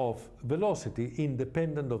of velocity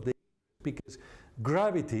independent of the, because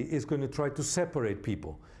gravity is going to try to separate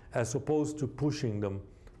people as opposed to pushing them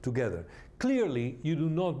together. Clearly, you do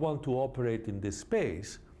not want to operate in this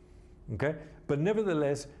space, okay? But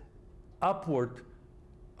nevertheless, upward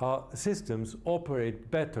systems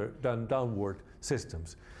operate better than downward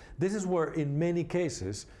systems. This is where, in many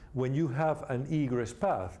cases, when you have an egress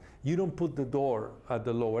path, you don't put the door at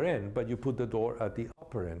the lower end, but you put the door at the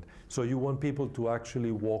upper end. So you want people to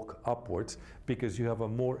actually walk upwards because you have a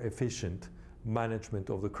more efficient management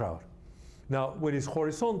of the crowd. Now, when it's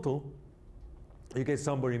horizontal, you get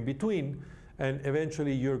somewhere in between, and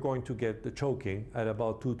eventually you're going to get the choking at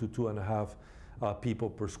about 2 to 2.5 people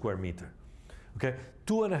per square meter. Okay,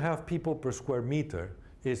 2.5 people per square meter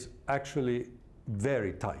is actually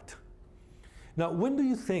very tight. Now, when do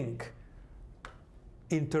you think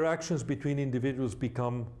interactions between individuals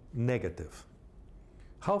become negative?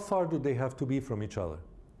 How far do they have to be from each other?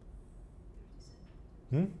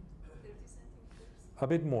 30 centimeters. A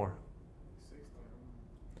bit more. 60.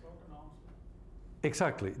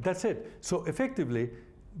 Exactly, that's it. So effectively,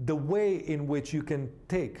 the way in which you can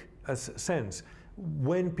take a sense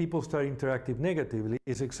when people start interacting negatively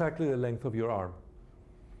is exactly the length of your arm.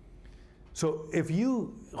 So if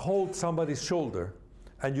you hold somebody's shoulder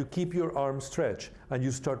and you keep your arm stretched and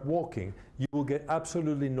you start walking, you will get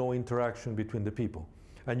absolutely no interaction between the people.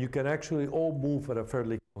 And you can actually all move at a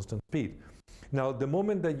fairly constant speed. Now, the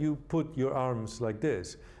moment that you put your arms like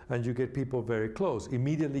this and you get people very close,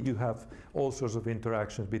 immediately you have all sorts of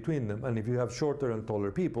interactions between them. And if you have shorter and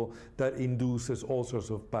taller people, that induces all sorts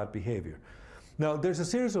of bad behavior. Now, there's a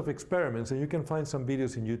series of experiments, and you can find some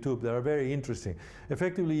videos in YouTube that are very interesting.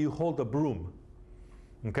 Effectively, you hold a broom,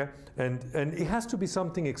 okay? And it has to be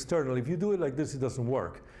something external. If you do it like this, it doesn't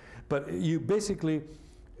work. But you basically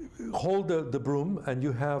hold the broom, and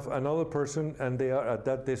you have another person, and they are at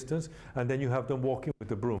that distance, and then you have them walking with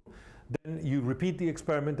the broom. Then you repeat the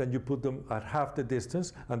experiment, and you put them at half the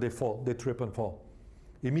distance, and they fall. They trip and fall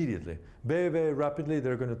immediately. Very, very rapidly,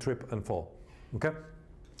 they're going to trip and fall, okay?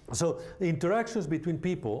 So the interactions between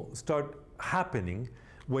people start happening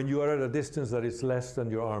when you are at a distance that is less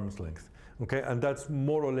than your arm's length, okay? And that's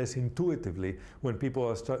more or less intuitively when people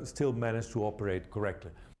are still manage to operate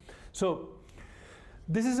correctly. So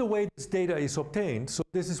this is the way this data is obtained. So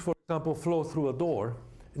this is, for example, flow through a door.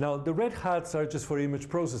 Now, the red hats are just for image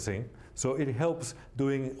processing, so it helps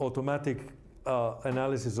doing automatic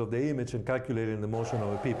analysis of the image and calculating the motion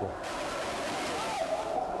of the people.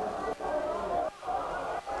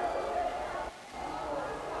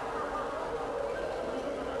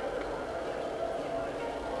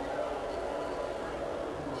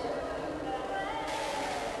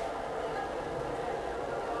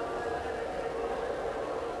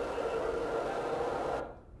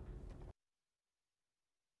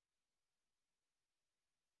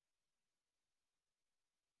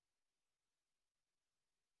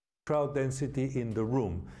 Crowd density in the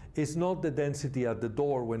room. It's not the density at the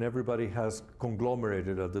door when everybody has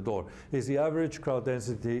conglomerated at the door. It's the average crowd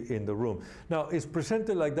density in the room. Now, it's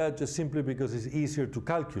presented like that just simply because it's easier to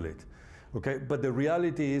calculate, okay? But the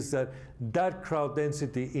reality is that that crowd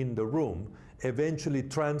density in the room eventually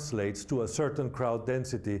translates to a certain crowd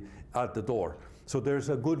density at the door. So there's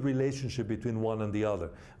a good relationship between one and the other,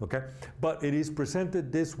 okay? But it is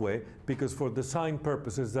presented this way because for design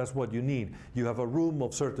purposes, that's what you need. You have a room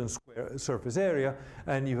of certain square surface area,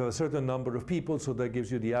 and you have a certain number of people, so that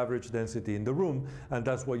gives you the average density in the room, and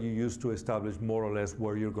that's what you use to establish more or less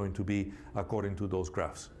where you're going to be according to those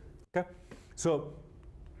graphs, okay? So,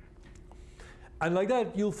 and like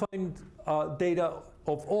that, you'll find data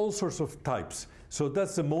of all sorts of types. So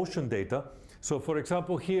that's the motion data. So for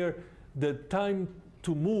example, here, the time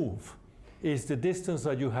to move is the distance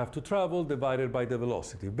that you have to travel divided by the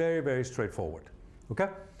velocity. Very, very straightforward, okay?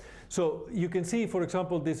 So you can see, for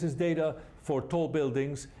example, this is data for tall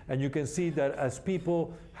buildings, and you can see that as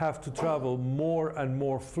people have to travel more and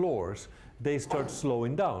more floors, they start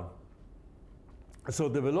slowing down. So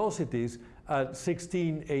the velocities at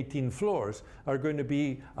 16, 18 floors are going to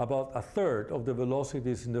be about a third of the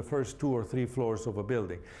velocities in the first 2 or 3 floors of a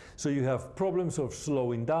building. So you have problems of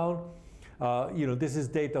slowing down. You know, this is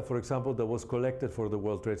data, for example, that was collected for the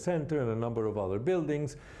World Trade Center and a number of other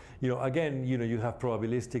buildings. You know, again, you know, you have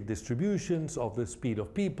probabilistic distributions of the speed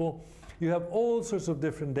of people. You have all sorts of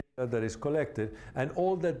different data that is collected, and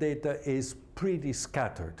all that data is pretty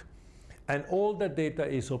scattered. And all that data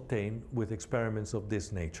is obtained with experiments of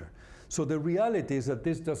this nature. So the reality is that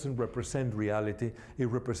this doesn't represent reality. It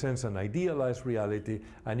represents an idealized reality,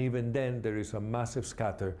 and even then there is a massive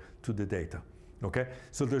scatter to the data. Okay?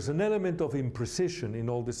 So there's an element of imprecision in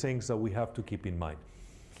all the things that we have to keep in mind.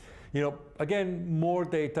 You know, again, more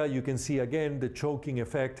data. You can see again the choking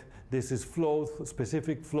effect. This is flow,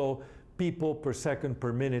 specific flow, people per second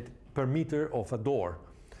per minute per meter of a door.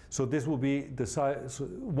 So this will be the size,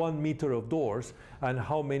 1 meter of doors, and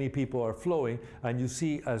how many people are flowing. And you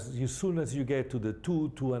see, as soon as you get to the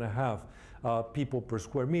 2.5 people per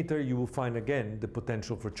square meter, you will find again the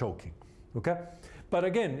potential for choking. Okay? But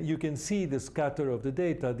again, you can see the scatter of the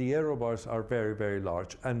data. The error bars are very, very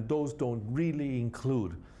large, and those don't really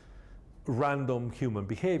include random human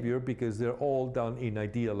behavior because they're all done in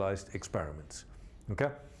idealized experiments. Okay?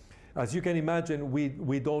 As you can imagine,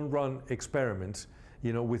 we don't run experiments,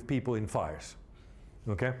 you know, with people in fires.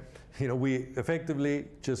 Okay? You know, we effectively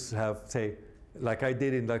just have, say, like I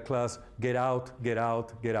did in that class, get out, get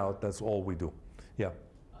out, get out. That's all we do. Yeah.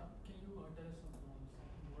 Can you tell us something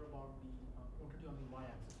more about the quantity on the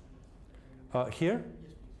y-axis? Here? Yes,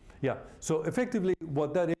 please. Yeah. So effectively,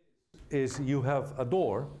 what that is you have a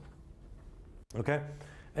door, okay,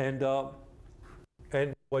 and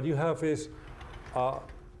what you have is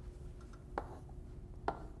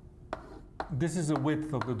this is the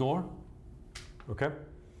width of the door, okay,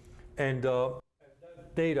 and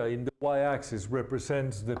that data in the y-axis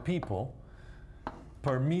represents the people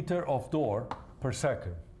per meter of door per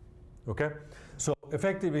second, Okay? So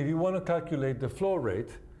effectively, if you want to calculate the flow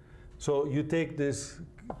rate, so you take this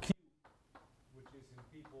Q, which is in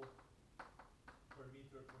people per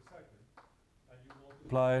meter per second, and you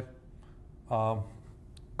multiply it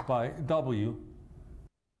by W,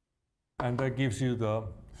 and that gives you the,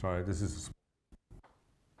 sorry, this is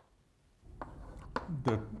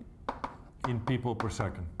the in people per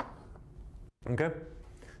second. Okay?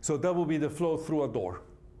 So that will be the flow through a door.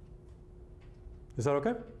 Is that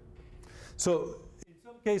okay? So in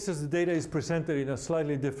some cases the data is presented in a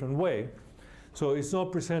slightly different way. So it's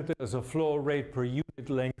not presented as a flow rate per unit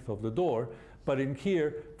length of the door, but in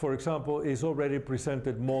here, for example, is already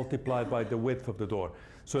presented multiplied by the width of the door.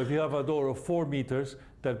 So if you have a door of 4 meters,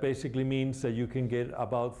 that basically means that you can get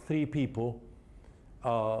about 3 people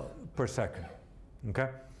per second. Okay?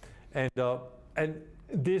 And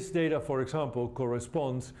this data, for example,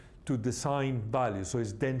 corresponds to design values. So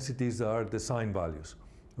it's densities that are design values.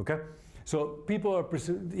 Okay? So people are,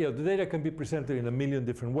 the data can be presented in a million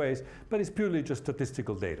different ways, but it's purely just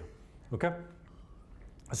statistical data. Okay?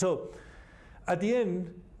 So at the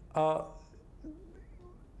end,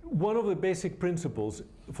 one of the basic principles,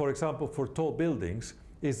 for example, for tall buildings,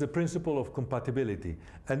 is the principle of compatibility.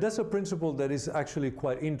 And that's a principle that is actually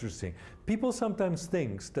quite interesting. People sometimes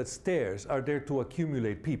think that stairs are there to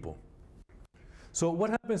accumulate people. So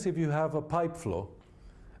what happens if you have a pipe flow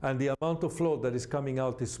and the amount of flow that is coming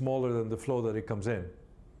out is smaller than the flow that it comes in?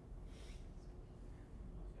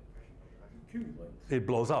 It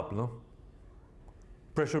blows up, no?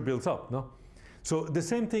 Pressure builds up, no? So the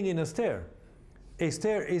same thing in a stair. A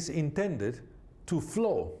stair is intended to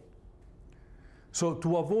flow. So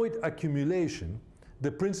to avoid accumulation,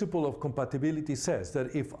 the principle of compatibility says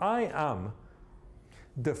that if I am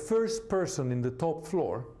the first person in the top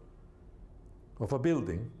floor of a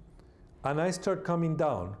building and I start coming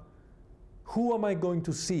down, who am I going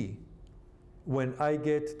to see when I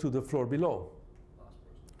get to the floor below?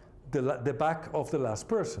 The back of the last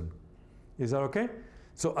person. Is that okay?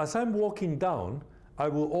 So as I'm walking down, I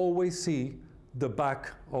will always see the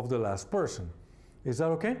back of the last person. Is that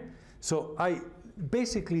okay? So I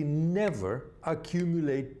basically never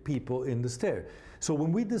accumulate people in the stair. So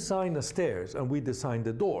when we design the stairs and we design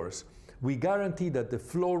the doors, we guarantee that the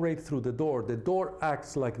flow rate through the door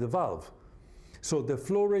acts like the valve. So the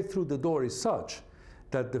flow rate through the door is such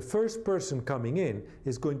that the first person coming in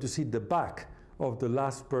is going to see the back of the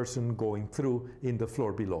last person going through in the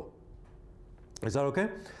floor below. Is that okay?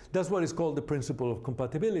 That's what is called the principle of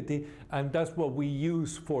compatibility, and that's what we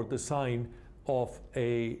use for design of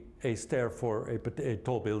a stair for a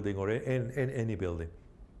tall building or in any building.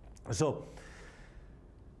 So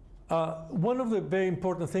one of the very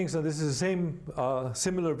important things, and this is the same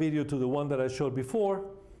similar video to the one that I showed before,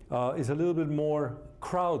 is a little bit more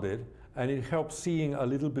crowded, and it helps seeing a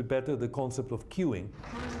little bit better the concept of queuing.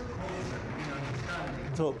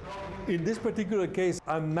 So in this particular case,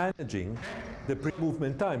 I'm managing the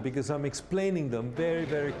pre-movement time because I'm explaining them very,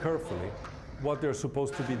 very carefully what they're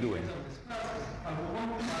supposed to be doing.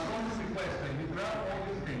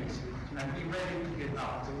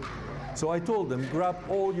 So I told them, grab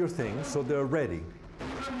all your things so they're ready.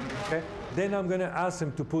 Okay? Then I'm going to ask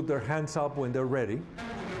them to put their hands up when they're ready.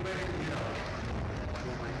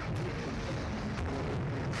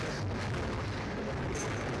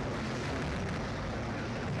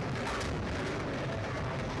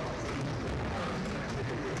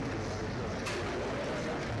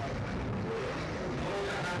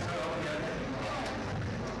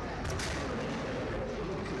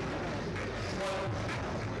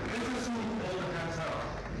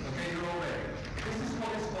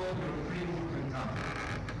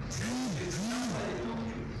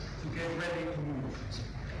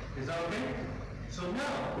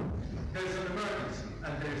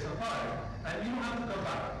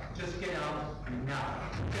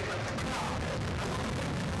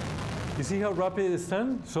 You see how rapid it is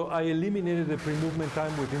done? So I eliminated the pre-movement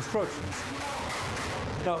time with instructions.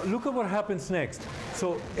 Now look at what happens next.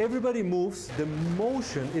 So everybody moves, the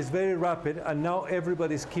motion is very rapid, and now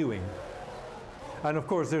everybody's queuing. And of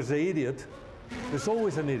course there's the idiot. There's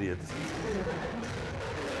always an idiot.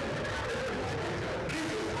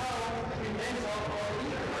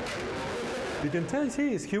 You can tell,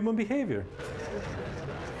 see, it's human behavior.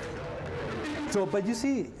 So, but you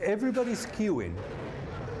see, everybody's queuing.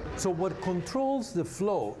 So what controls the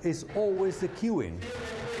flow is always the queuing.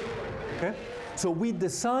 Okay? So we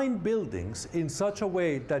design buildings in such a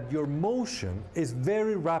way that your motion is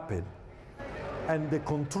very rapid and the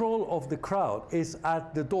control of the crowd is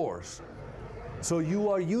at the doors. So you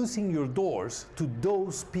are using your doors to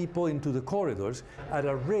dose people into the corridors at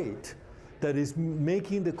a rate that is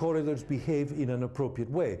making the corridors behave in an appropriate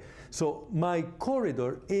way. So my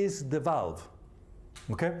corridor is the valve,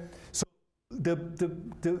 okay? So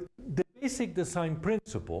the basic design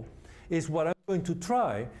principle is what I'm going to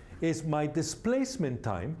try is my displacement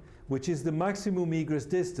time, which is the maximum egress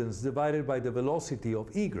distance divided by the velocity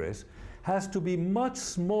of egress, has to be much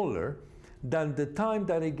smaller than the time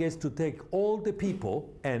that it gets to take all the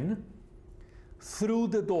people, n, through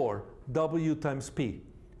the door, W times P.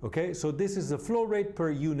 Okay, so this is the flow rate per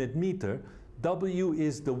unit meter. W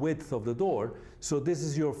is the width of the door, so this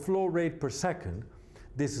is your flow rate per second.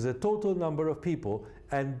 This is a total number of people,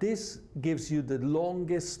 and this gives you the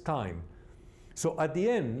longest time. So at the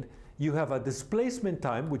end, you have a displacement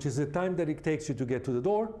time, which is the time that it takes you to get to the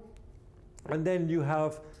door, and then you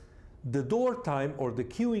have the door time or the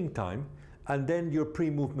queuing time, and then your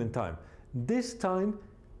pre-movement time. This time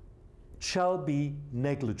shall be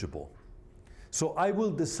negligible. So I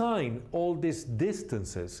will design all these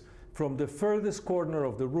distances from the furthest corner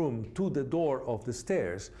of the room to the door of the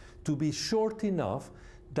stairs to be short enough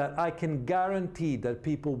that I can guarantee that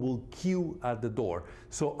people will queue at the door.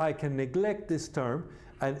 So I can neglect this term,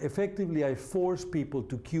 and effectively I force people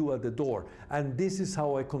to queue at the door. And this is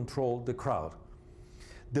how I control the crowd.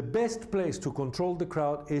 The best place to control the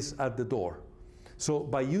crowd is at the door. So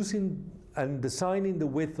by using and designing the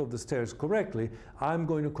width of the stairs correctly, I'm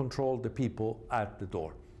going to control the people at the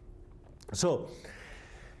door. So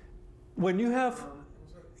when you have,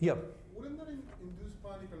 yeah. Wouldn't that induce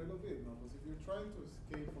panic a little bit? No? Because if you're trying to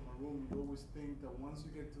escape from a room, you always think that once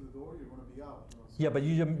you get to the door, you're going to be out. You know? So yeah, but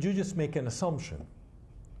you just make an assumption.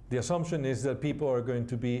 The assumption is that people are going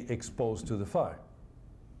to be exposed to the fire.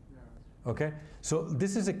 Okay, so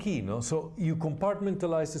this is a key, no? So you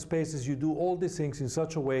compartmentalize the spaces, you do all these things in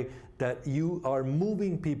such a way that you are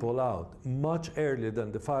moving people out much earlier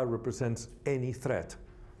than the fire represents any threat.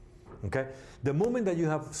 Okay, the moment that you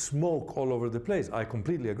have smoke all over the place, I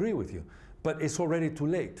completely agree with you, but it's already too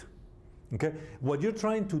late. Okay, what you're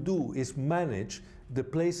trying to do is manage the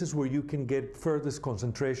places where you can get furthest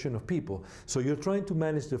concentration of people. So you're trying to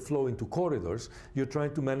manage the flow into corridors, you're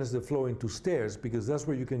trying to manage the flow into stairs, because that's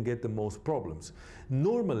where you can get the most problems.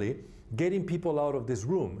 Normally, getting people out of this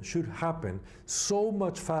room should happen so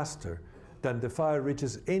much faster than the fire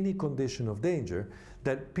reaches any condition of danger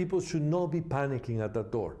that people should not be panicking at that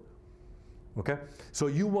door. Okay? So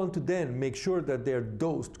you want to then make sure that they're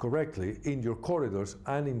dosed correctly in your corridors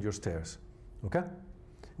and in your stairs. Okay?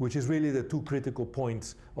 Which is really the two critical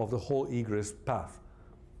points of the whole egress path.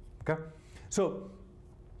 Okay? So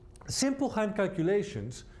simple hand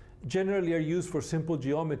calculations generally are used for simple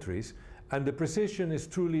geometries, and the precision is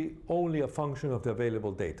truly only a function of the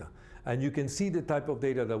available data. And you can see the type of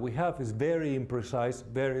data that we have is very imprecise,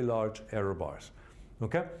 very large error bars.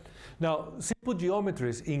 Okay? Now, simple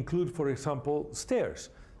geometries include, for example, stairs.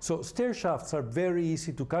 So stair shafts are very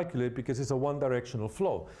easy to calculate because it's a one-directional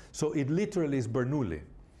flow. So it literally is Bernoulli.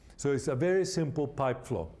 So it's a very simple pipe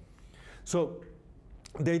flow. So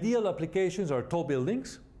the ideal applications are tall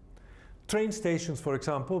buildings, train stations, for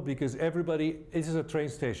example, because this is a train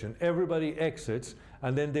station, everybody exits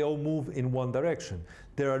and then they all move in one direction.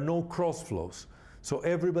 There are no cross flows, so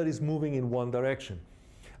everybody's moving in one direction.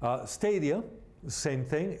 Stadia, same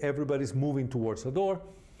thing, everybody's moving towards the door.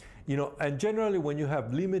 You know, and generally when you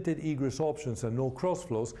have limited egress options and no cross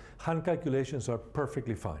flows, hand calculations are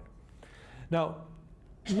perfectly fine. Now,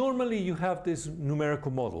 normally you have these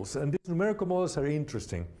numerical models, and these numerical models are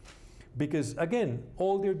interesting because, again,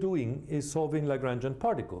 all they're doing is solving Lagrangian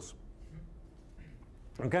particles.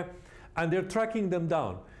 Okay? And they're tracking them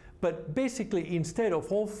down. But basically, instead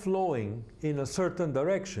of all flowing in a certain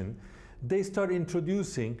direction, they start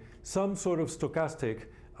introducing some sort of stochastic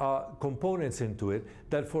components into it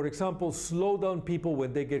that, for example, slow down people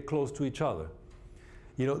when they get close to each other.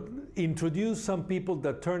 You know, introduce some people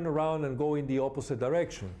that turn around and go in the opposite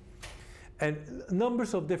direction. And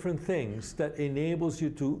numbers of different things that enables you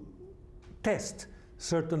to test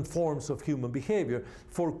certain forms of human behavior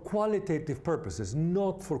for qualitative purposes,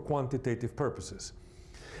 not for quantitative purposes.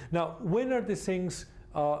 Now, when are these things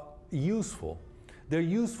useful? They're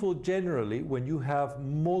useful generally when you have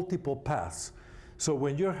multiple paths. So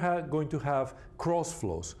when you're going to have cross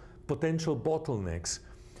flows, potential bottlenecks,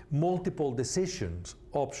 multiple decisions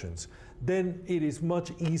options, then it is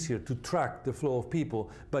much easier to track the flow of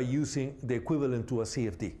people by using the equivalent to a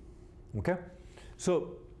CFD. Okay?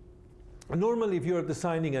 So normally if you're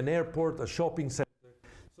designing an airport, a shopping center,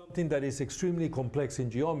 something that is extremely complex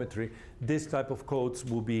in geometry, this type of codes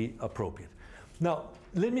will be appropriate. Now,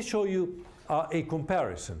 let me show you a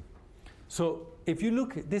comparison. So if you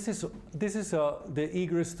look, this is the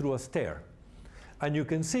egress through a stair. And you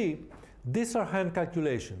can see These are hand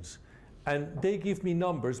calculations, and they give me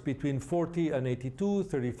numbers between 40 and 82,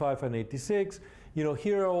 35 and 86. You know,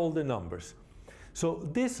 here are all the numbers. So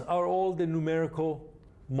these are all the numerical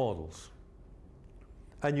models.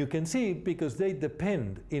 And you can see, because they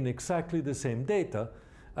depend in exactly the same data,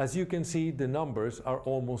 as you can see, the numbers are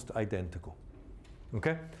almost identical.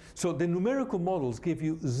 Okay? So the numerical models give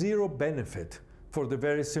you zero benefit for the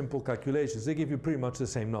very simple calculations. They give you pretty much the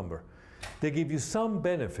same number. They give you some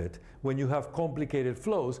benefit when you have complicated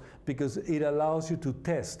flows, because it allows you to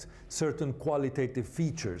test certain qualitative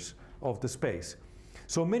features of the space.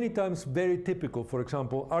 So many times, very typical, for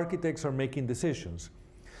example, architects are making decisions.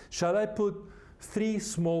 Shall I put 3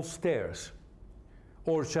 small stairs,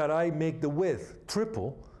 or shall I make the width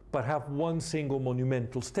triple but have 1 single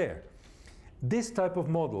monumental stair? This type of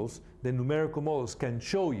models, the numerical models, can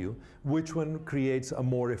show you which one creates a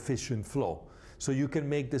more efficient flow. So you can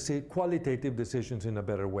make qualitative decisions in a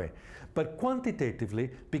better way. But quantitatively,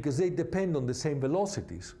 because they depend on the same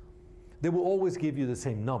velocities, they will always give you the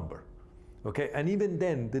same number. Okay? And even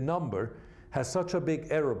then, the number has such a big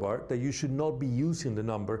error bar that you should not be using the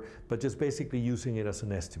number, but just basically using it as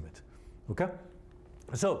an estimate. Okay?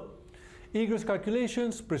 So, egress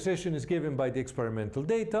calculations, precision is given by the experimental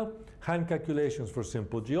data, hand calculations for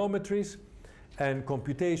simple geometries, and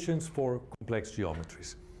computations for complex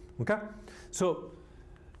geometries. Okay? So,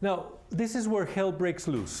 now, this is where hell breaks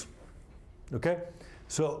loose. Okay?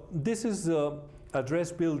 So, this is the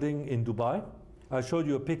address building in Dubai. I showed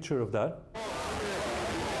you a picture of that.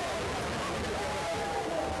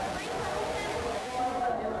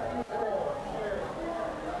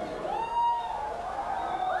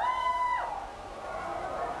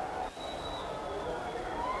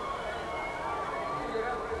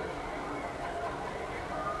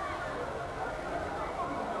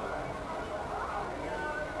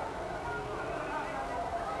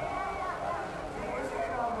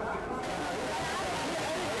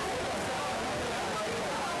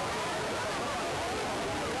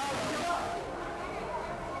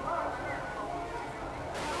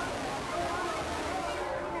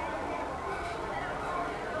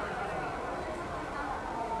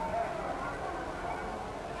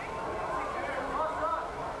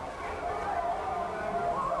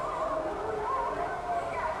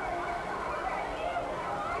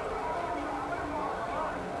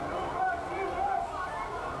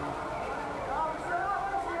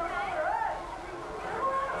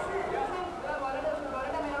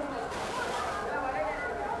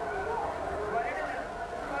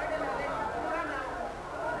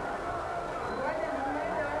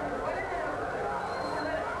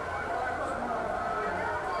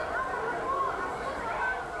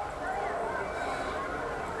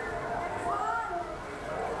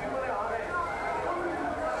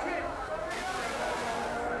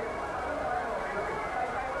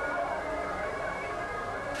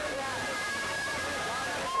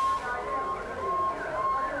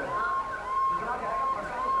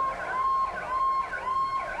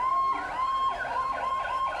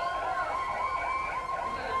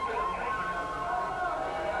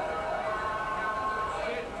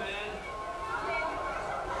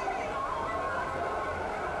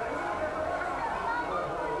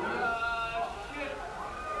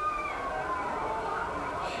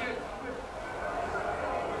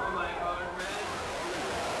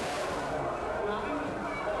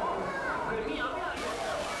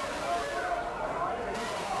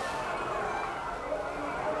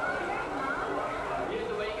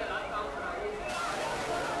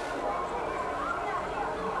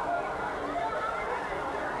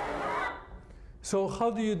 So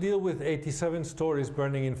how do you deal with 87 stories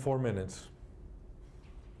burning in 4 minutes?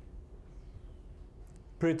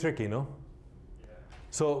 Pretty tricky, no? Yeah.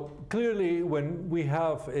 So clearly, when we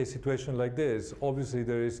have a situation like this, obviously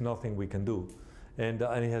there is nothing we can do. And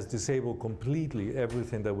it has disabled completely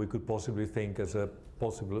everything that we could possibly think as a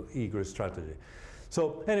possible egress strategy.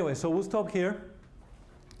 So anyway, so we'll stop here,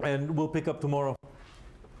 and we'll pick up tomorrow.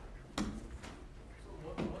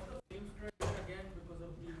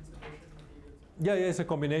 Yeah, it's a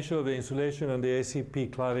combination of the insulation and the ACP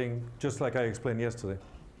cladding, just like I explained yesterday.